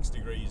mean, it's 6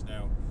 degrees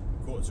now,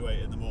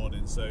 7:45 in the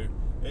morning, so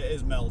it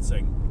is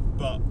melting.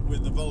 But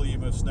with the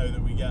volume of snow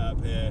that we get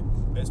up here,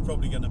 it's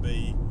probably going to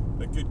be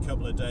a good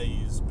couple of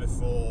days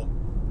before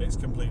it's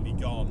completely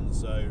gone.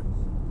 So,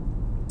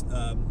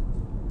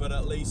 but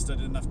at least I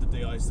didn't have to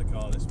de-ice the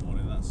car this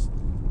morning. That's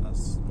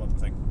one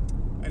thing.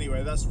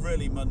 Anyway, that's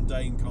really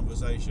mundane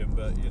conversation,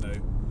 but you know,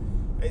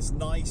 it's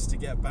nice to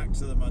get back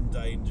to the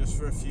mundane just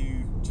for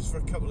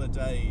a couple of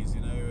days,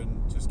 you know,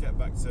 and just get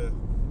back to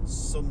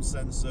some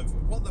sense of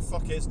what the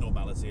fuck is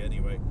normality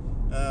anyway.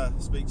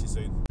 Speak to you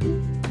soon.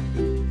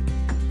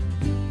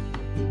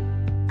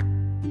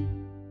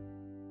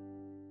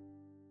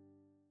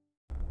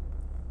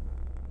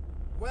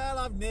 Well,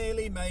 I've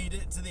nearly made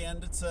it to the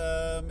end of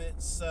term.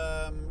 It's,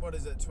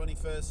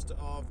 21st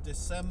of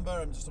December.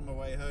 I'm just on my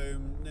way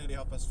home, nearly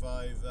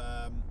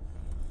 5:30.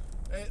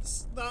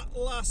 It's that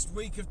last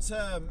week of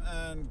term,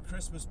 and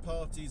Christmas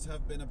parties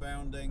have been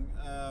abounding.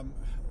 A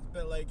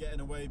bit late getting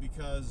away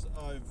because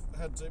I've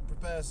had to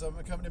prepare some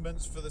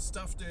accompaniments for the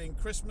staff doing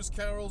Christmas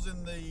carols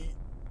in the,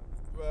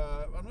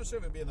 I'm not sure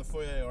if it'll be in the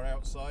foyer or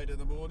outside in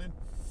the morning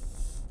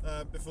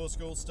before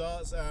school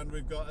starts, and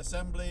we've got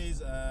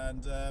assemblies,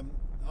 and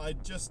I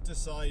just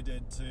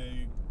decided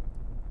to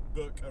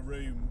book a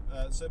room.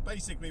 So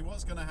basically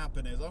what's going to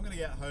happen is I'm going to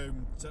get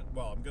home,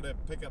 I'm going to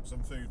pick up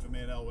some food for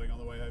me and Elwing on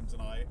the way home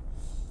tonight.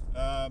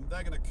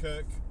 They're going to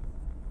cook.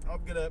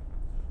 I'm going to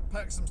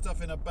pack some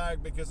stuff in a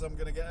bag because I'm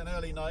going to get an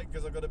early night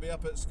because I've got to be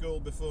up at school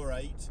before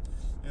 8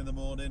 in the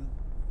morning.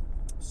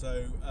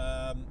 So,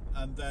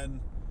 and then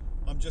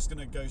I'm just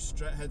going to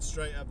head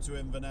straight up to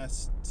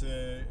Inverness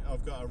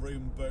I've got a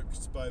room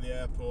booked by the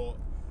airport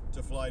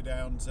to fly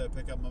down to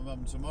pick up my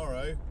mum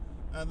tomorrow,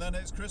 and then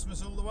it's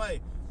Christmas all the way.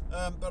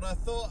 But I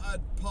thought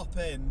I'd pop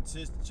in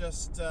to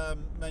just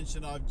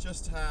mention I've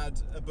just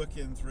had a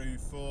booking through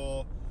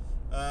for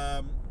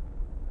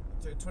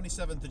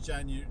 27th of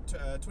January,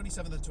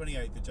 27th and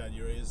 28th of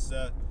January is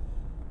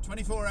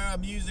 24-hour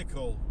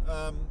musical.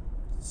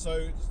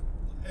 So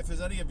if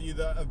there's any of you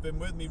that have been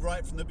with me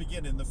right from the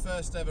beginning, the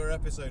first ever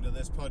episode of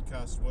this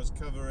podcast was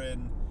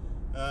covering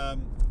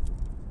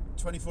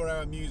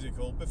 24-hour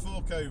musical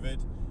before COVID,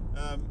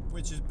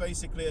 which is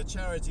basically a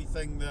charity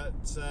thing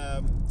that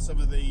some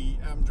of the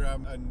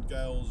Amdram and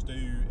girls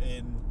do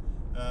in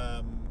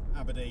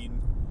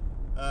Aberdeen.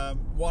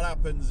 What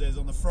happens is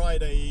on the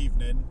Friday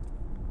evening,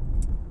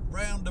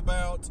 round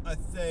about, I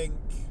think,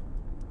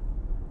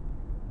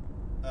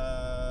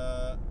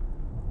 I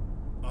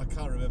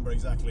can't remember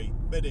exactly,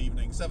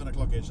 mid-evening, 7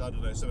 o'clock-ish, I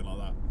don't know, something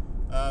like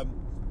that.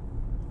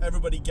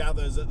 Everybody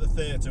gathers at the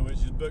theatre, which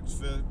is booked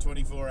for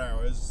 24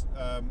 hours.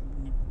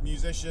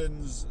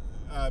 Musicians,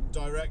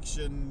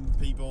 direction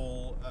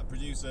people,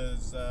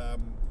 producers,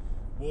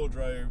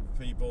 wardrobe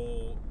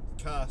people,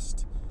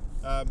 cast,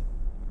 and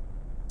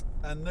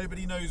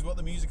nobody knows what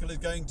the musical is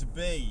going to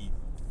be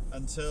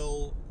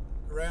until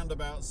around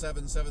about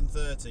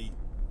 7:30,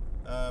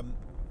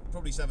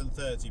 probably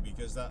 7:30,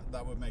 because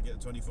that would make it a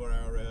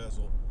 24-hour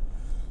rehearsal.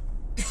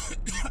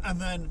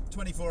 And then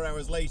 24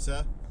 hours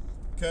later,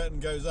 curtain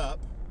goes up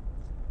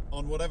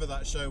on whatever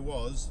that show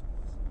was.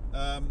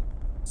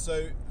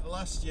 So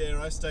last year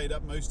I stayed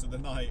up most of the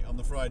night on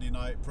the Friday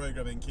night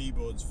programming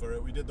keyboards for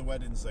it. We did The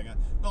Wedding Singer.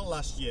 Not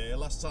last year,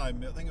 last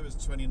time, I think it was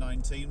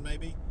 2019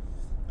 maybe.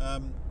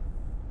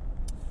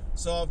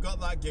 So I've got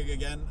that gig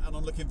again and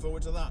I'm looking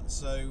forward to that.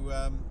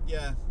 So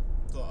yeah,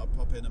 thought I'd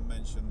pop in and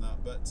mention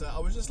that. But I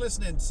was just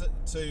listening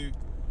to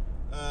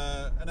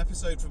an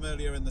episode from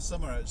earlier in the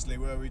summer actually,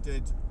 where we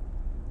did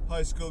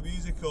High School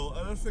Musical,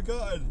 and I'd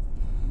forgotten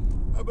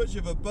how much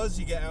of a buzz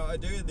you get out of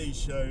doing these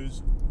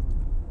shows.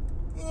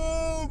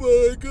 Oh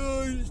my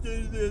gosh,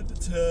 this is the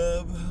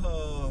term.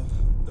 Oh,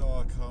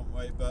 I can't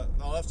wait. But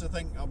I'll have to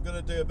think. I'm going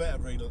to do a bit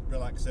of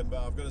relaxing,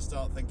 but I've got to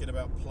start thinking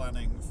about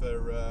planning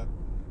for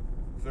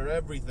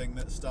everything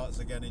that starts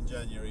again in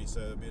January.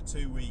 So it'll be a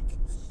 2-week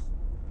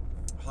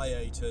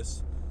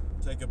hiatus.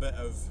 Take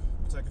a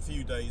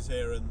few days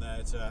here and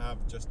there to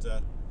have just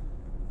a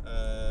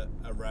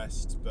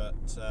rest.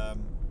 But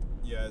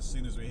yeah, as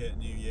soon as we hit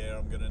New Year,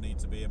 I'm going to need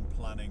to be in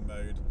planning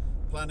mode.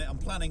 I'm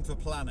planning for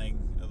planning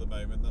at the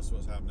moment. That's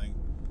what's happening.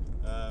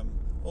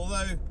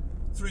 Although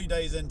 3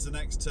 days into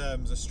next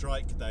term's a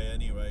strike day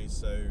anyway,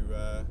 so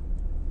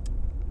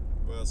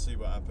we'll see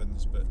what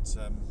happens. But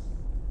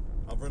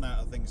I've run out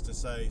of things to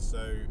say,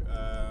 so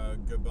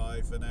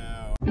goodbye for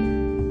now.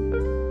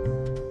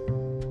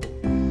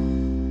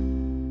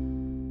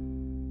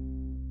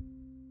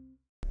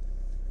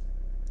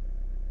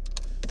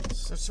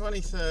 So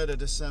 23rd of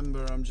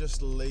December, I'm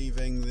just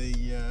leaving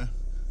the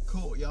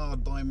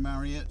Courtyard by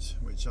Marriott,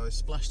 which I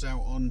splashed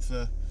out on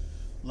for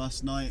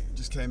last night.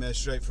 Just came here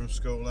straight from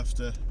school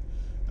after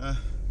a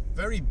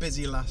very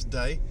busy last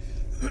day,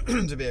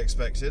 to be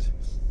expected.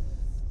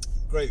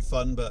 Great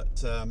fun,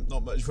 but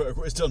not much work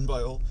was done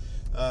by all.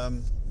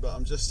 But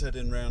I'm just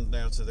heading round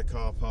now to the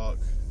car park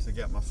to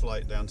get my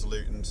flight down to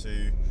Luton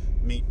to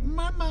meet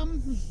my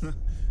mum.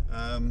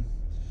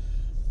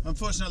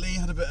 Unfortunately,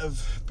 had a bit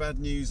of bad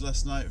news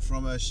last night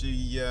from her.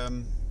 She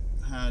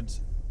had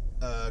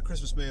a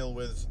Christmas meal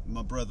with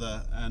my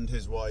brother and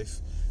his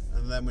wife,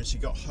 and then when she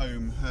got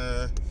home,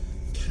 her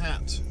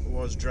cat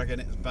was dragging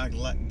its back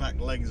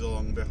legs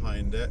along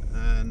behind it,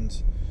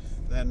 and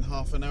then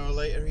half an hour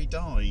later he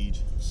died.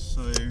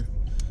 So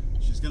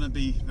she's going to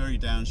be very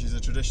down. She's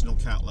a traditional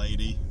cat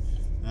lady,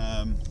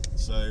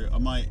 so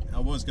I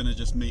was going to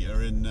just meet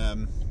her in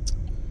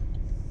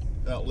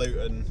at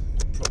Luton,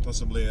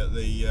 possibly at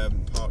the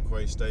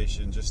Parkway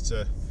station, just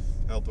to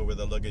help her with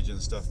her luggage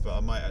and stuff, but I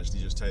might actually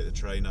just take the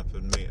train up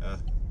and meet her.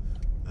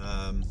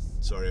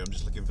 Sorry, I'm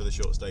just looking for the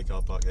short stay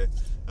car park here.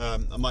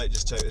 I might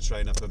just take the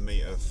train up and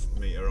meet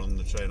her on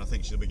the train. I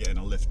think she'll be getting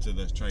a lift to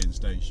the train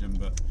station,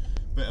 but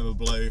a bit of a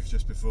blow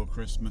just before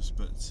Christmas.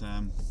 But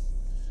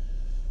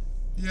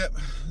yep,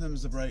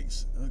 them's the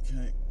breaks.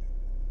 Okay,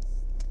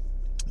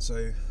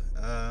 so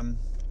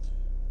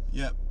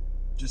yep,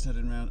 just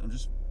heading around. I'm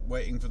just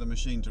waiting for the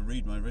machine to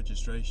read my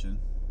registration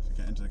to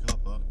get into the car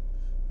park.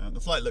 The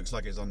flight looks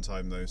like it's on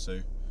time though, so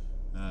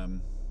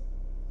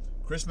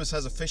Christmas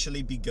has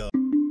officially begun.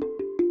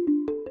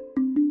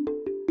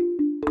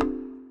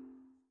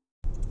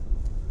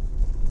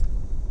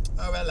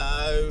 Oh,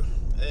 hello.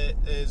 It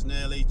is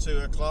nearly 2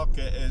 o'clock.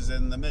 It is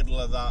in the middle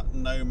of that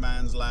no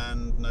man's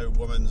land, no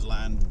woman's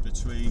land,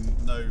 between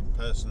no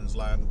person's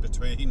land,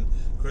 between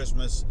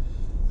Christmas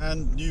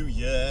and New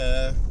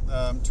Year.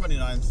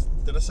 29th.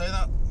 Did I say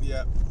that?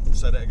 Yeah,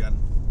 said it again.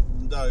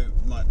 No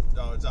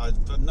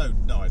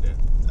idea.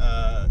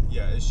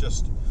 Yeah, it's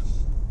just.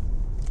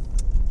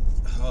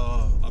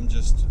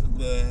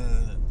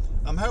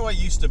 I'm how I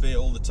used to be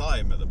all the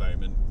time at the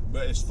moment,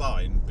 but it's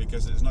fine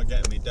because it's not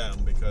getting me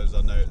down, because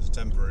I know it's a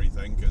temporary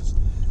thing, because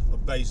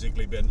I've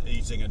basically been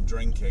eating and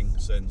drinking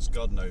since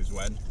God knows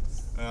when.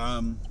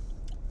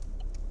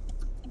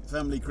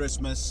 Family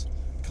Christmas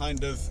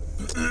kind of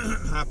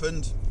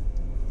happened,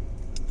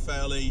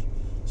 fairly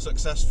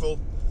successful.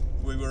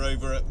 We were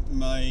over at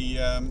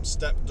my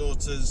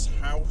stepdaughter's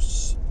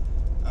house.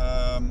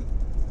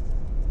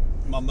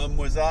 My mum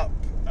was up.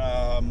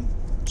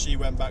 She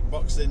went back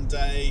Boxing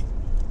Day.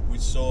 We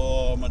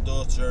saw my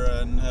daughter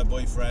and her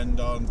boyfriend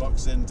on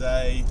Boxing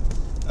Day.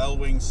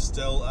 Elwing's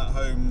still at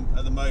home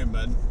at the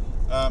moment.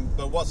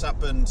 But what's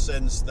happened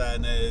since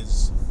then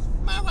is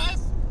my wife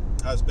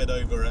has been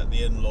over at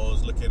the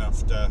in-laws looking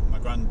after my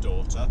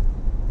granddaughter.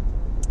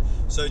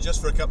 So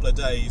just for a couple of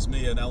days,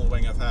 me and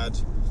Elwing have had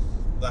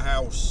the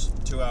house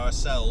to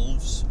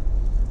ourselves,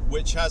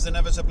 which has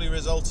inevitably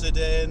resulted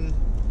in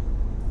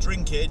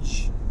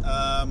drinkage,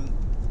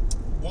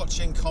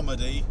 watching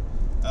comedy,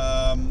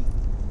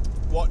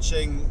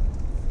 watching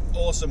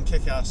awesome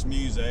kick-ass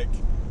music,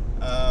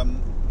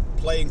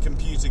 playing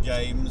computer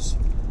games,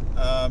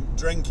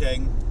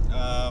 drinking,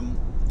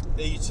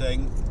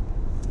 eating,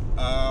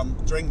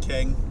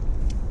 drinking,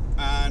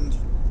 and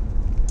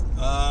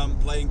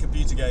playing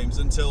computer games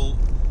until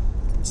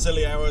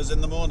silly hours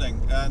in the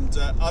morning. And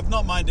I've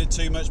not minded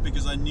too much,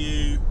 because I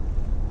knew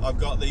I've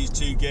got these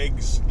 2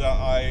 gigs that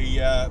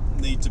I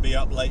need to be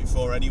up late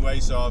for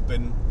anyway, so I've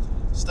been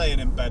staying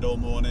in bed all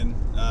morning.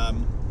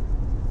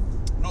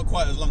 Not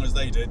quite as long as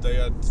they did. They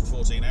had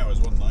 14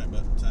 hours one night,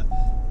 but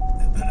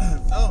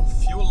oh,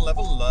 fuel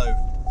level low.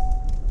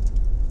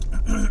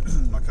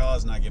 My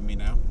car's nagging me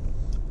now.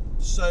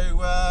 So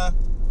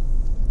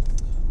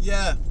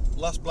yeah,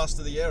 last blast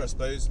of the year, I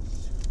suppose.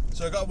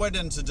 So I got a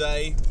wedding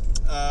today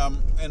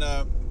in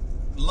a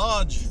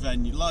large-ish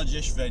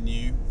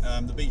venue,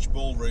 the Beach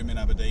Ballroom in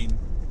Aberdeen.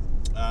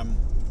 I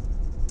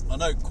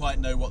don't quite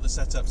know what the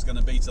setup's going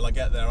to be till I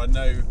get there. I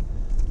know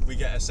we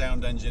get a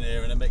sound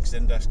engineer and a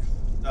mixing desk,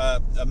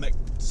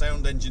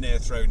 sound engineer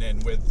thrown in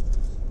with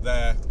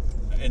their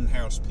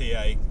in-house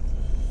PA.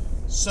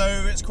 So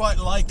it's quite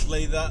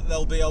likely that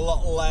there'll be a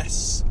lot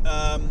less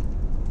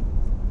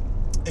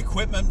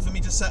equipment for me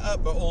to set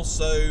up, but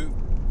also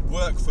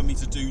work for me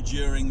to do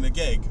during the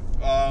gig.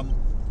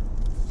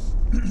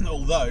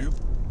 Although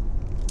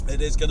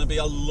it is going to be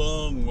a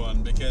long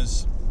one,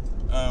 because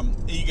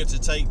eager to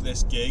take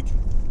this gig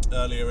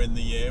earlier in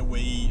the year.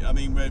 We're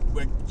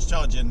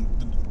charging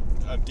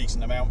a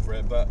decent amount for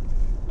it, but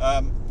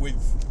we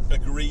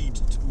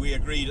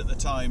agreed at the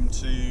time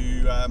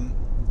to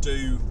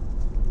do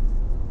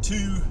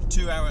two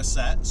 2-hour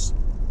sets,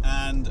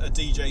 and a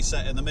DJ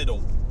set in the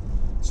middle.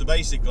 So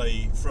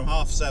basically, from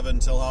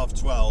 7:30 till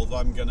 12:30,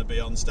 I'm going to be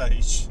on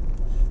stage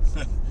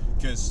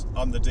because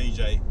I'm the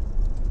DJ.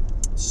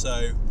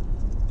 So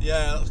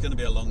yeah, that's going to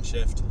be a long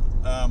shift,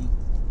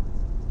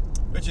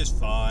 which is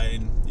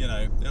fine. You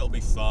know, it'll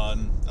be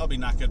fun. I'll be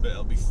knackered, but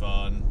it'll be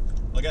fun.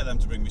 I'll get them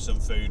to bring me some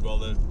food while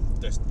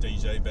this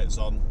DJ bit's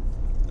on.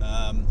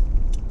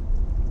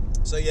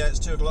 So yeah, it's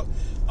 2 o'clock.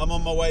 I'm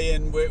on my way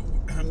in.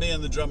 Me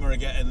and the drummer are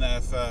getting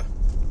there for,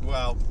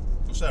 well,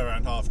 we'll say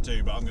around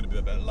 2:30, but I'm going to be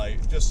a bit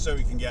late, just so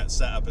we can get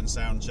set up and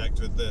sound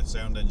checked with the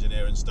sound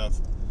engineer and stuff.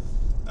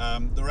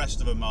 The rest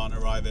of them aren't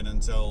arriving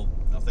until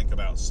I think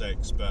about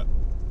 6, but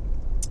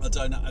I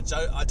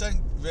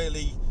don't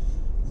really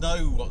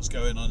know what's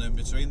going on in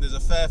between. There's a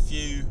fair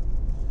few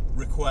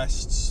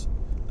requests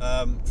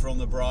from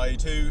the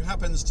bride, who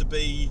happens to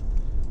be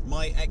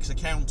my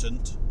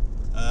ex-accountant.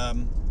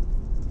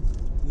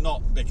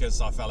 Not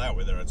because I fell out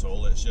with her at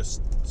all, it's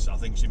just I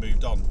think she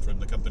moved on from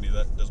the company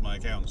that does my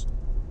accounts.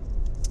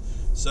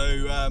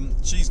 So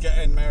she's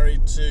getting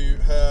married to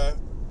her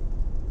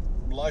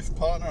life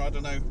partner, I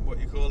don't know what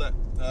you call it.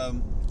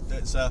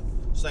 It's a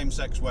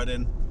same-sex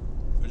wedding,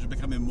 which is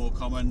becoming more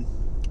common,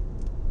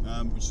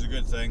 which is a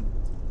good thing.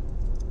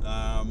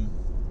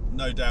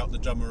 No doubt the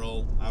drummer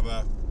will have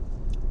a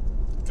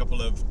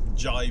couple of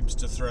jibes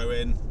to throw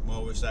in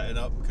while we're setting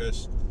up,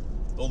 because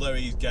although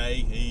he's gay,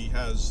 he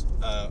has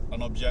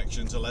an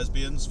objection to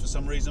lesbians for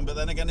some reason, but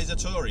then again he's a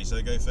Tory,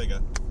 so go figure.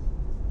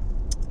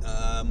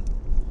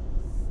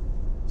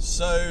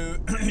 So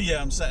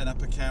yeah, I'm setting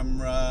up a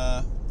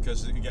camera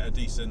because you get a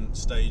decent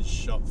stage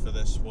shot for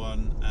this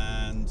one,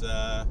 and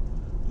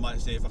might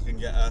see if I can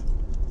get a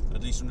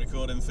decent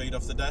recording feed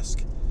off the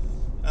desk.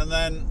 And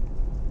then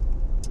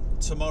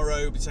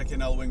tomorrow we'll be taking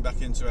Elwing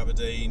back into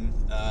Aberdeen,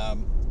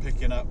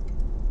 picking up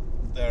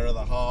their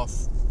other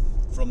half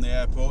from the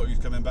airport, who's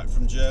coming back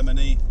from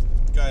Germany,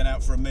 going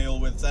out for a meal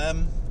with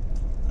them,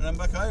 and then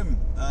back home.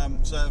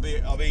 So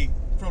I'll be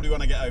probably,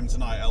 when I get home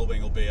tonight,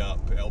 Elwing will be up.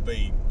 It'll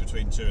be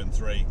between 2 and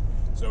 3,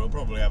 so we'll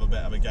probably have a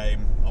bit of a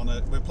game on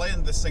it. We're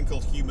playing this thing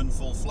called Human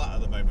Fall Flat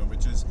at the moment,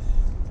 which is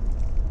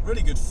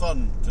really good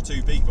fun for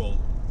 2 people,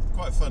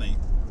 quite funny.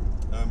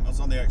 It's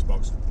on the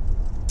Xbox,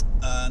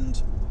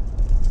 and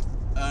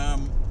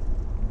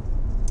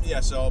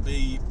yeah, so I'll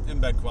be in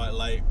bed quite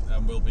late,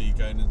 and we'll be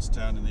going into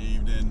town in the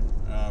evening,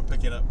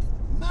 picking up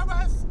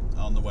Marith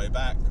on the way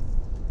back.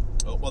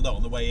 Oh, well, not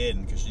on the way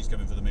in, because she's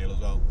coming for the meal as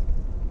well.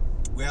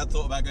 We had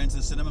thought about going to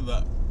the cinema,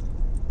 but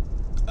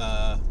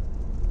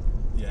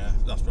yeah,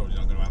 that's probably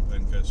not going to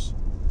happen, because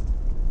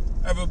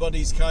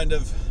everybody's kind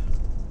of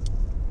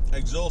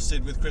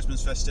exhausted with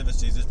Christmas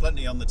festivities. There's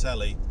plenty on the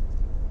telly,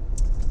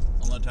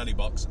 on the telly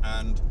box,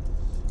 and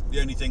the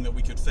only thing that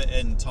we could fit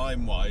in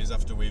time-wise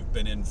after we've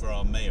been in for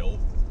our meal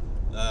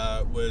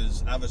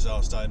was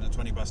Avatar starting at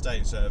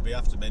 8:20, so it'd be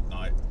after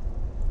midnight.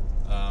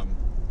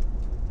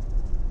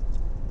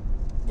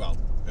 Well,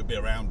 it'd be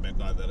around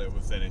midnight that it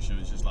would finish, and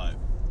it's just like,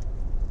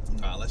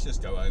 nah, let's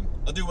just go home.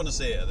 I do want to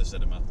see it at the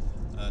cinema,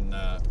 and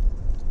I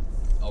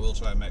will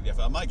try and make the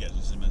effort. I might get to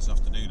the cinema this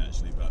afternoon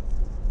actually, but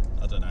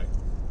I don't know.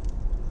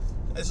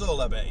 It's all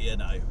a bit, you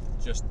know,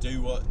 just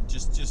do what,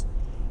 just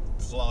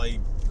fly,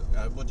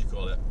 what do you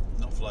call it?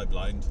 Not fly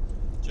blind,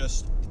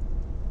 just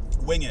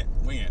wing it,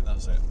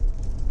 that's it.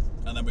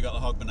 And then we got the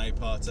Hogmanay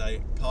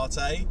party,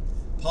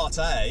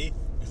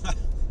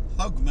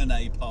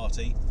 Hogmanay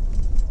party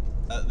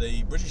at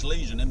the British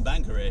Legion in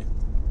Bankery,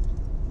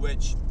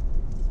 which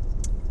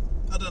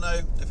I don't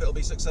know if it'll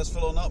be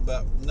successful or not,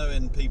 but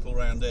knowing people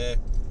around here,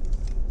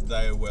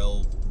 they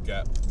will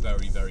get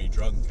very, very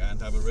drunk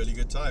and have a really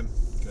good time,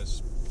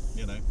 because,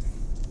 you know,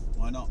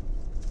 why not?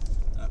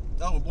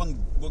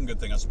 One good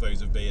thing, I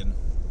suppose, of being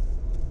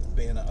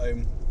at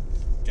home,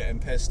 getting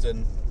pissed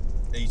and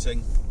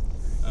eating,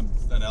 and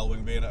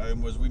Elwing being at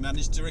home, was we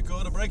managed to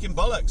record a Breaking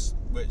Bollocks,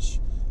 which,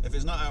 if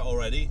it's not out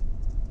already,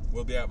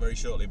 will be out very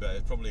shortly. But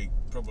it's probably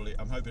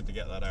I'm hoping to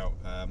get that out.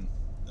 I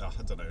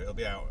don't know. It'll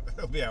be out.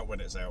 It'll be out when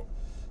it's out.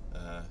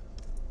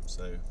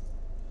 So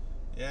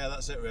yeah,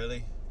 that's it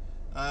really.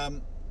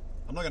 I'm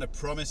not going to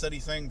promise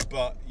anything,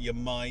 but you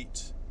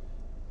might,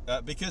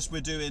 because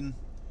we're doing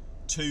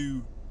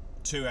 2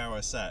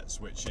 2-hour sets,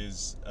 which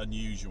is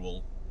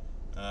unusual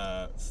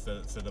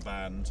for the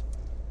band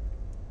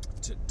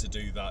to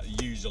do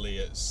that. Usually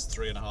it's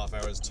 3.5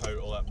 hours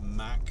total at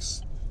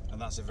max, and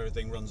that's if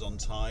everything runs on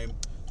time.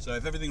 So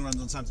if everything runs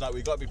on time tonight,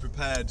 we've got to be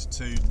prepared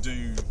to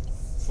do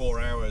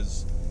 4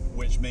 hours,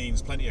 which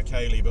means plenty of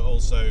Kaylee, but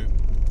also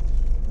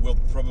we'll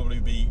probably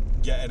be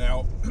getting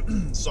out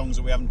songs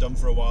that we haven't done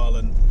for a while,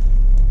 and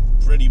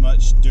pretty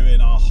much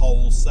doing our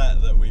whole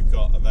set that we've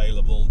got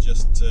available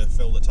just to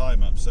fill the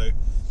time up. So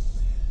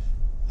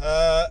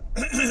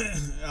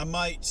I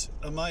might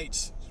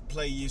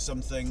play you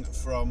something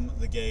from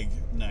the gig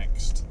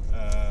next,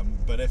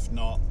 but if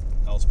not,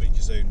 I'll speak to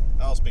you soon.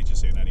 I'll speak to you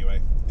soon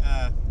anyway.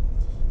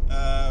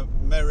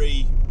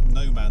 Merry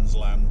No Man's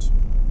Land.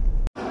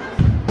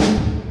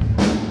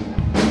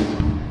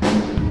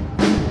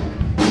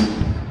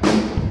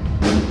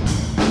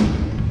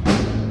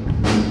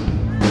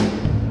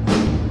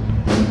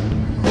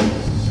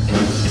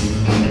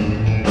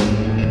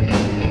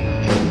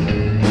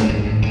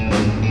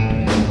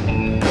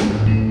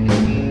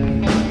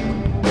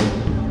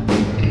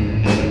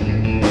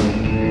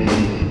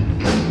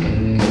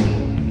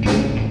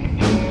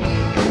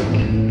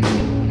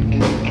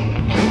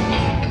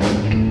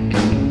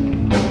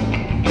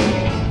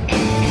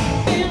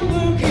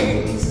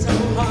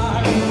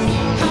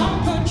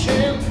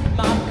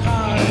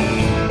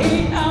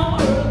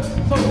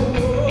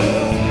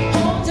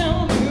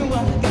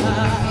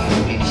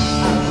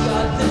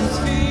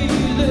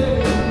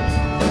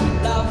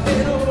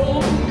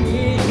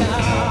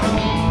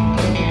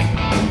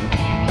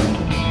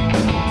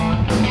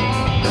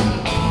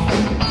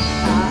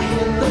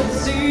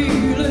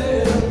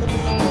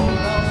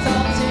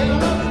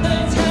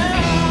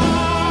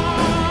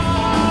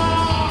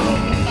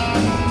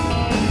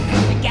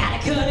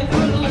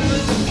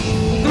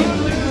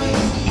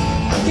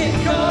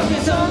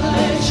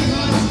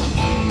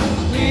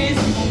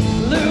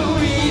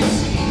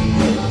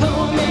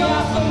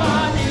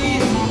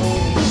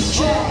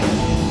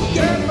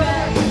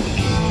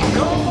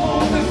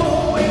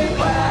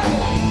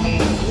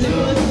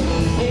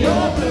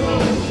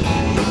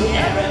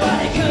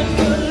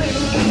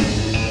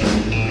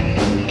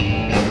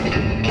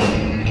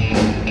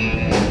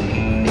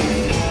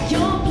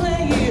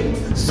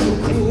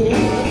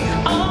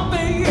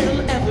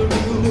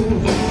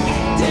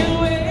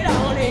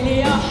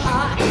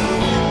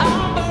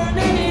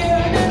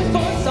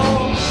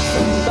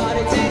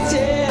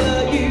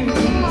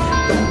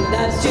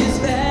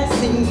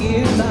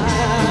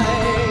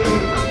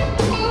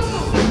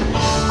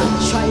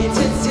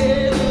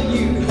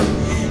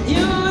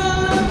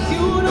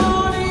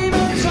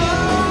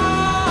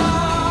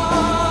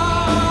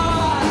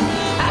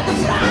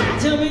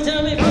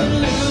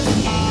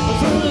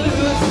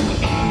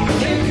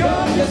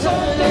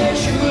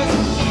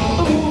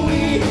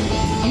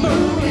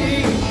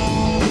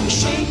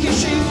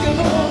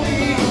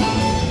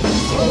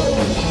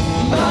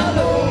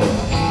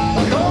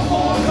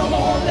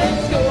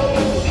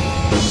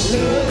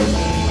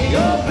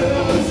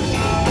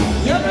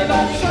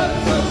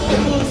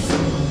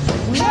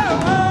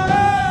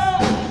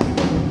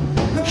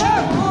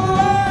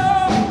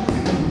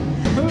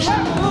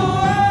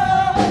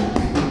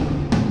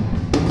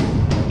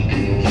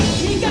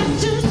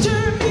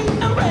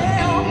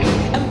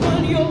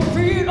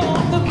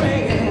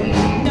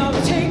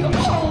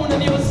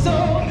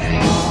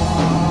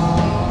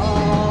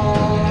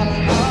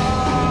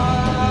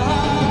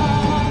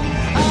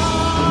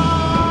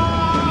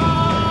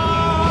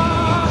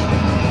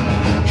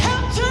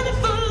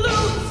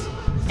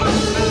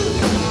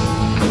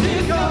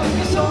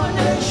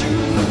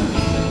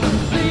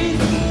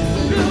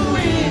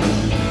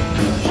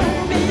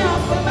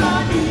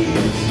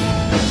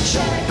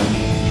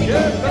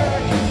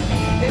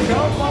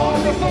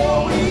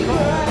 before we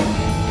cry.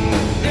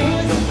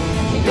 Lose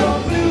your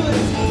blues.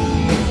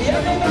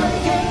 Everybody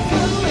can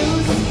fool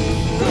loose.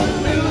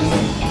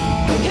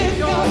 Kick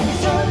off your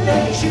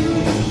Sunday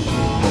shoes.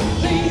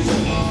 Please,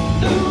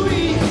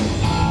 Louise,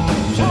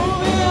 throw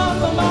me off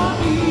of my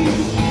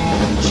knees.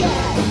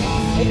 Jack,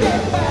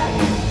 get back.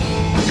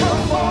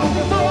 Come on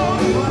before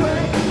we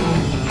break.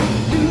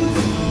 Lose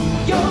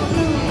your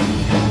blues.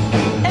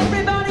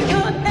 Everybody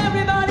cut,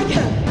 everybody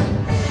cut.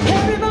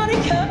 Everybody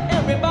cut,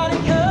 everybody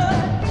cut.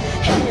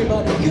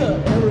 Everybody cut,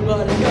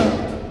 everybody cut.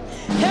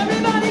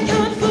 Everybody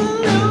cut for loose.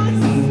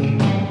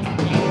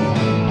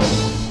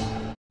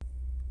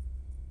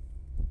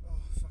 Oh,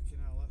 fucking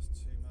hell, that's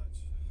too much.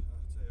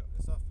 I'll tell you,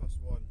 it's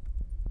 1:30.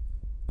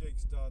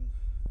 Gig's done.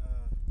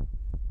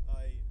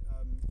 I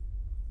am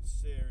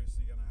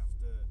seriously going to have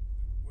to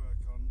work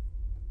on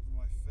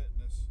my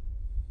fitness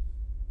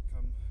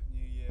come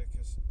New Year,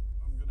 because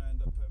I'm going to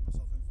end up putting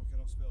myself in fucking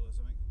hospital or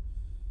something.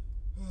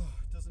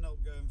 It doesn't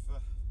help going for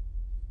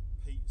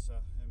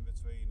pizza in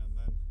between, and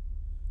then,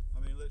 I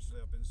mean,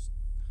 literally I've been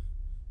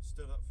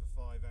stood up for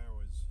 5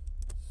 hours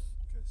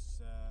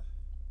because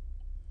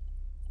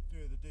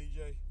the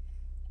DJ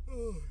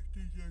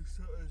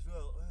set as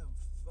well. I am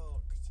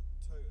fucked,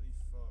 totally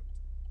fucked.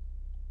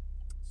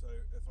 So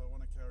if I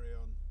want to carry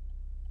on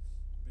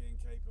being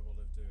capable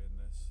of doing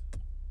this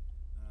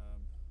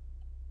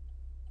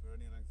for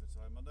any length of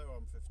time, I know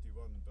I'm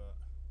 51, but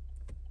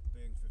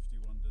being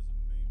 51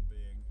 doesn't mean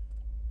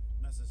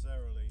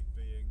necessarily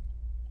being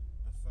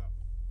a fat,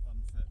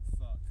 unfit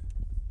fuck.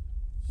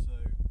 So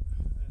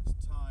it's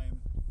time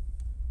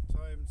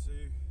to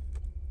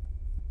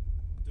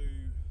do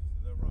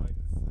the right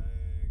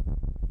thing.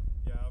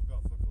 Yeah, I've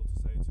got fuck all to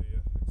say to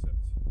you,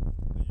 except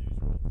the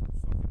usual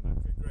fucking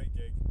knackered. Great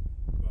gig,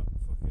 but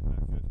fucking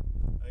knackered.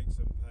 Aches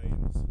and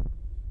pains,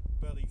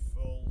 belly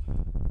full,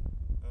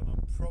 and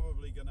I'm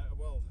probably gonna,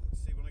 well,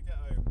 see, when I get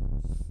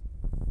home,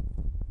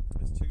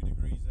 it's 2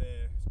 degrees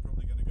here, it's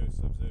probably gonna go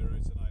sub-zero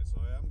tonight,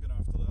 so I am gonna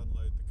have to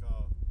unload the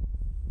car,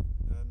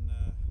 and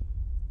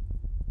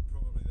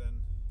probably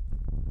then,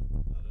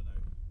 I don't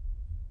know,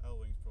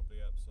 Elwing's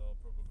probably up, so I'll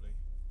probably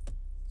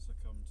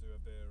succumb to a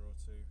beer or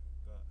two,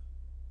 but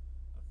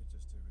I could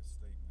just do with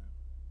sleep now.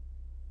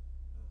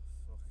 Oh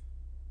fuck.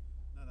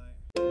 No.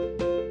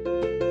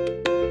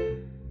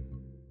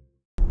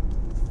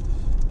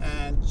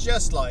 And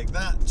just like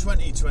that,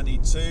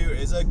 2022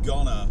 is a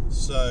goner.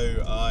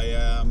 So I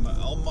am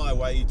on my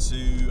way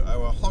to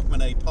our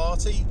Hogmanay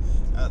party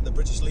at the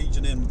British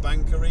Legion in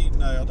Banchory.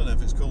 No, I don't know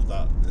if it's called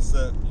that. It's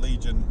the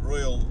Legion,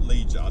 Royal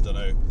Legion, I don't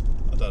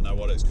know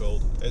what it's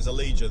called. It's a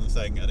Legion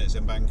thing, and it's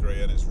in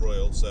Banchory, and it's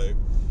Royal, so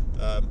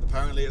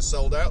apparently it's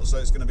sold out, so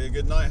it's going to be a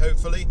good night,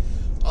 hopefully.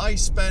 I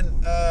spent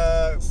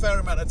a fair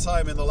amount of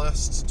time in the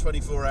last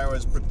 24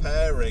 hours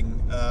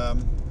preparing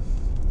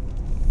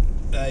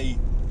a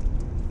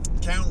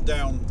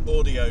countdown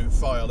audio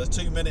file, a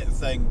 2-minute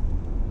thing,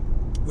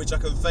 which I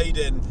can fade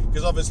in,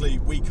 because obviously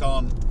we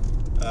can't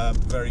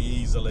very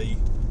easily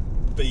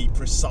be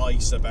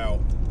precise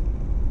about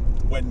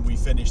when we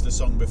finish the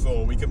song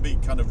before. We can be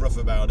kind of rough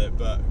about it,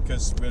 but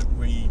because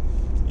we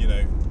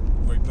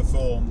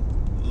perform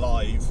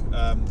live,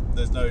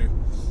 there's no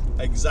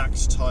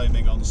exact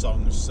timing on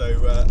songs, so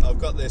I've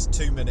got this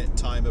 2-minute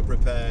timer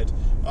prepared.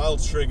 I'll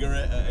trigger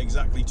it at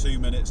exactly 2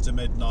 minutes to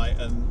midnight,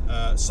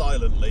 and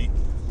silently,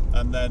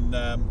 and then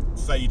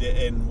fade it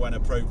in when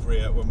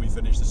appropriate when we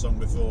finish the song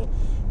before.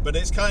 But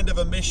it's kind of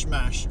a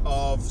mishmash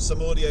of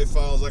some audio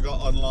files I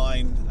got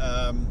online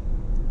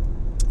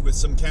with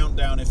some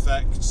countdown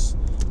effects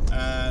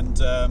and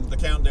the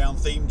countdown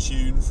theme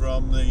tune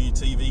from the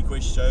TV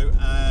quiz show,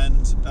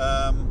 and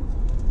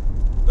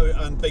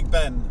Big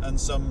Ben, and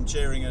some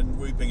cheering and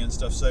whooping and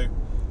stuff. So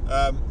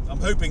I'm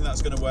hoping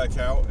that's going to work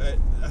out.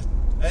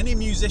 Any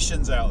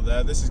musicians out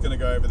there, this is going to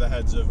go over the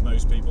heads of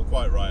most people,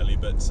 quite rightly,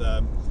 but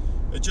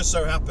it just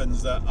so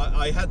happens that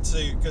I had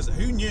to, because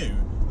who knew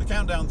the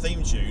countdown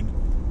theme tune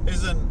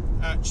isn't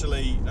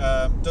actually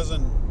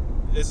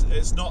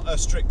it's not a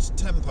strict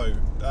tempo.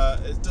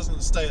 It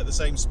doesn't stay at the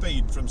same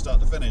speed from start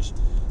to finish,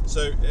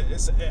 so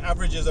it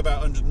averages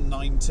about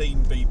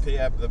 119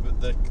 BPM,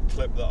 the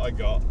clip that I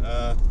got.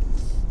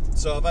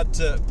 So I've had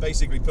to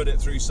basically put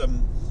it through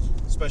some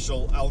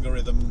special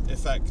algorithm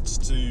effects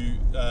to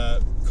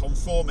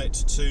conform it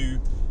to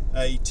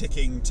a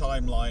ticking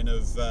timeline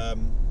of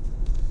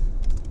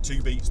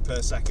 2 beats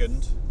per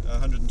second,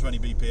 120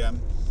 BPM,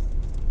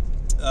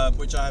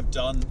 which I have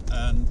done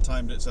and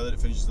timed it so that it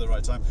finishes at the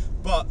right time.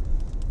 But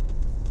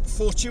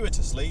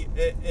fortuitously,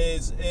 it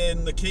is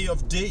in the key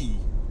of D,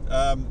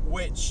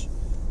 which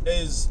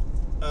is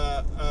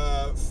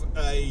a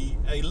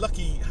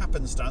lucky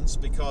happenstance,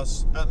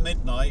 because at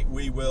midnight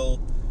we will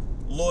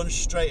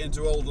launch straight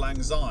into Auld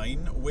Lang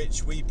Syne,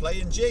 which we play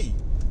in G,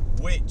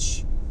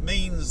 which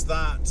means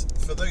that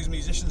for those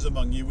musicians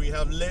among you, we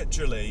have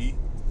literally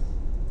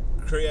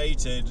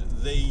created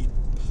the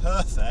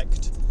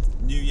perfect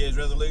New Year's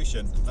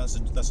resolution.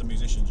 That's a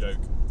musician joke.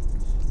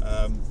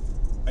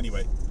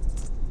 Anyway,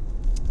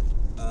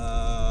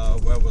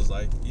 where was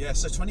I? Yeah,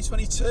 so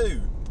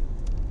 2022.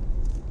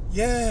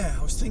 Yeah,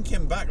 I was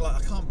thinking back, like I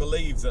can't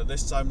believe that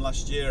this time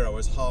last year I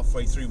was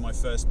halfway through my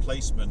first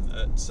placement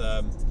at,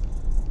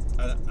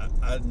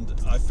 and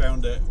I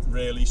found it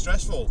really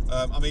stressful.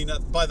 I mean,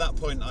 by that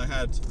point I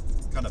had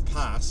kind of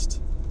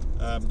passed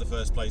the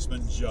first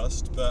placement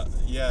but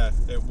yeah,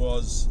 it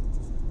was.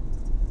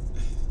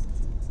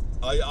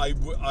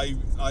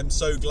 I'm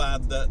so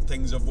glad that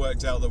things have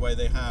worked out the way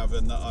they have,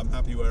 and that I'm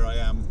happy where I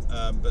am.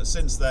 But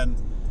since then,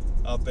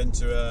 I've been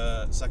to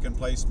a second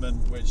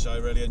placement, which I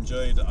really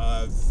enjoyed.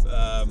 I've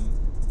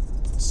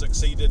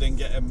succeeded in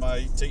getting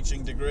my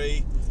teaching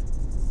degree,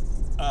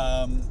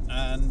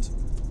 and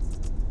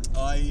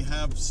I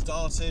have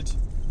started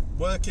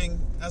working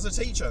as a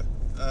teacher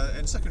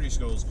in secondary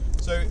schools.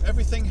 So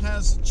everything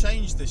has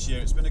changed this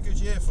year. It's been a good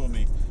year for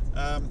me.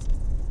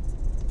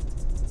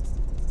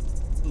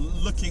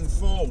 Looking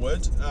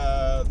forward,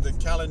 the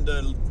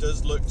calendar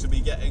does look to be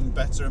getting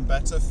better and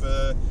better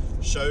for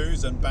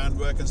shows and band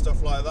work and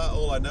stuff like that.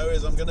 All I know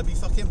is I'm going to be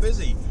fucking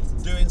busy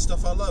doing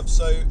stuff I love.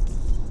 So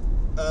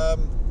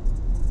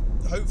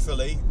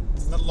hopefully,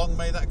 long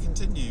may that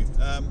continue.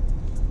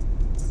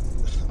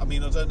 I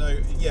mean, I don't know.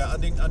 Yeah, I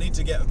need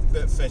to get a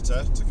bit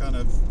fitter to kind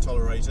of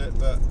tolerate it,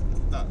 but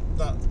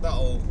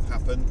that'll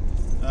happen.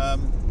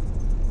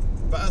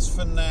 But as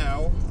for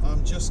now,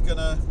 I'm just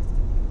gonna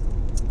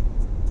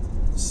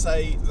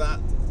say that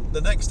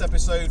the next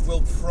episode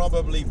will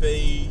probably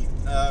be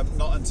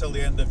not until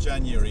the end of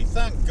January.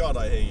 Thank God,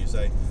 I hear you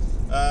say.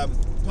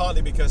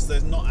 Partly because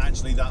there's not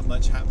actually that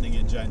much happening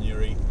in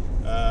January,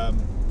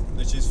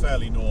 which is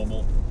fairly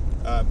normal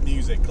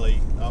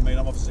musically. I mean,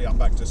 I'm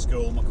back to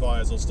school, my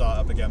choirs will start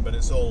up again, but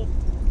it's all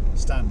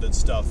standard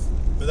stuff.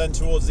 But then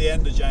towards the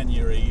end of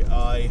January,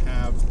 I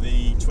have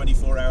the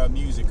 24-hour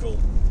musical.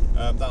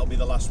 That'll be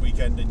the last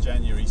weekend in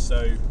January,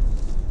 so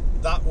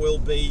that will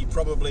be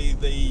probably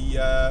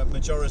the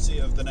majority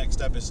of the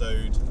next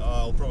episode.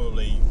 I'll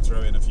probably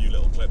throw in a few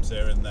little clips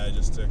here and there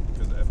just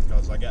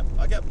because I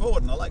get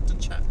bored and I like to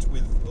chat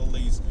with all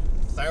these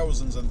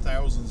thousands and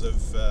thousands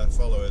of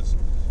followers.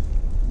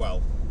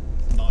 Well,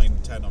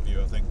 9-10 of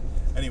you, I think.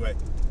 Anyway,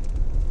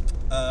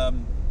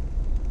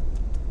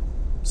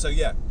 so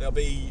yeah, it'll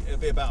be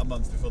about a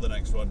month before the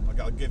next one.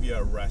 I'll give you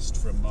a rest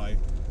from my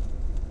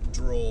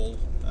drawl,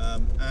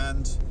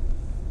 and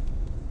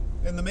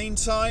in the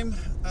meantime,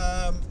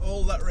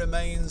 all that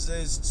remains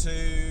is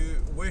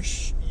to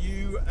wish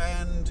you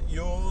and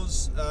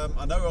yours.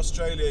 I know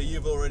Australia,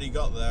 you've already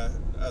got there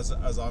as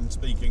I'm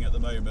speaking at the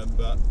moment,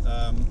 but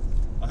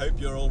I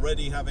hope you're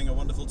already having a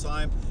wonderful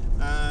time.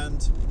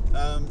 And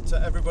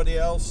to everybody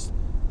else,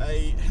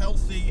 a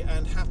healthy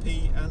and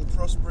happy and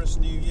prosperous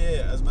new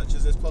year as much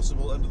as is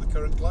possible under the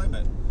current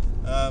climate.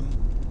 I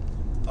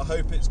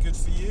hope it's good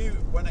for you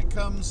when it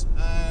comes,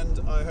 and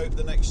I hope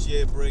the next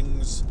year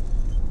brings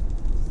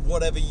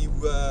whatever you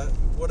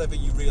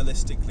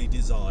realistically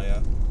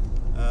desire.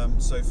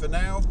 So for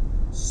now,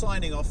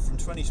 signing off from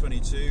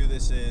 2022,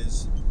 this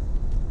is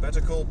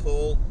Better Call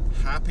Paul.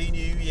 Happy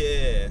New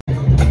Year!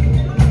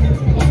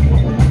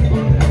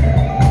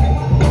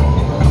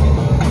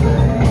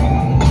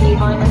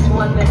 T-minus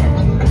 1 minute.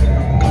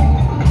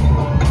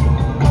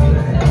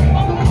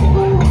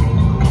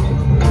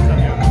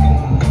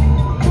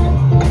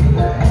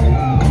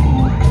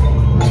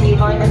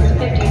 T-minus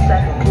 50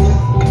 seconds.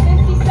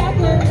 50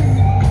 seconds.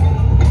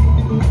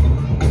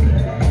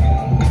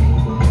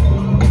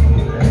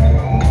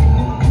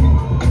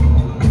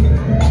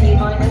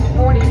 T-minus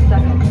 40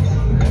 seconds.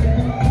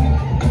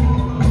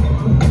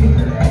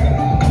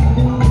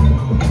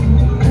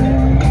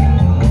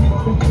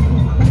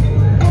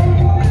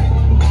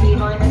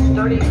 T-minus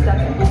 30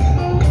 seconds.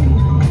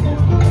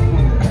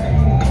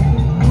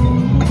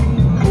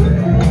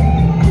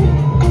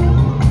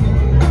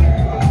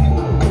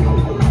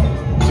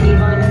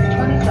 T-minus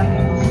 20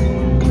 seconds.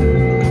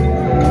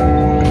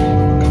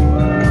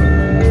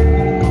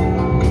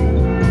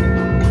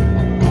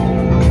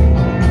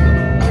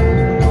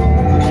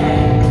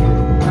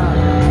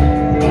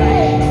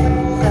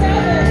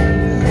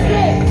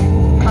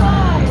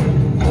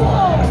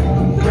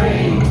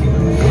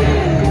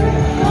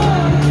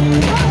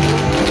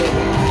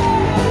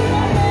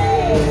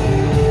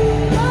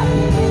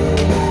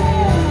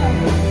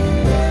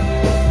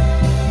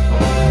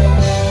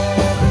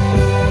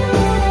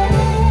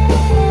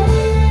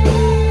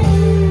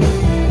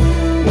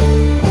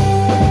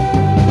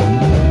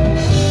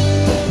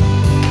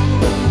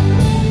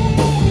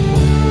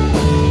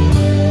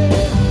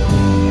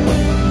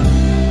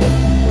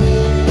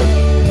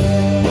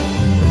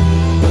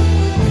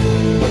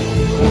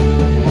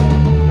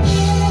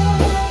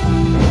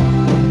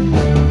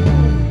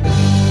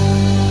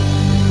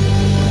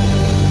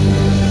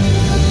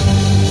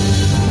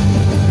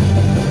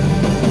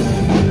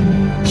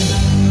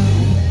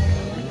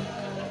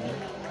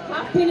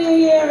 Happy New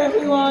Year,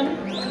 everyone.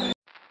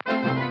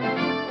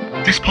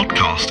 This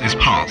podcast is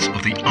part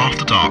of the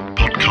After Dark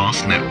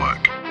Podcast Network.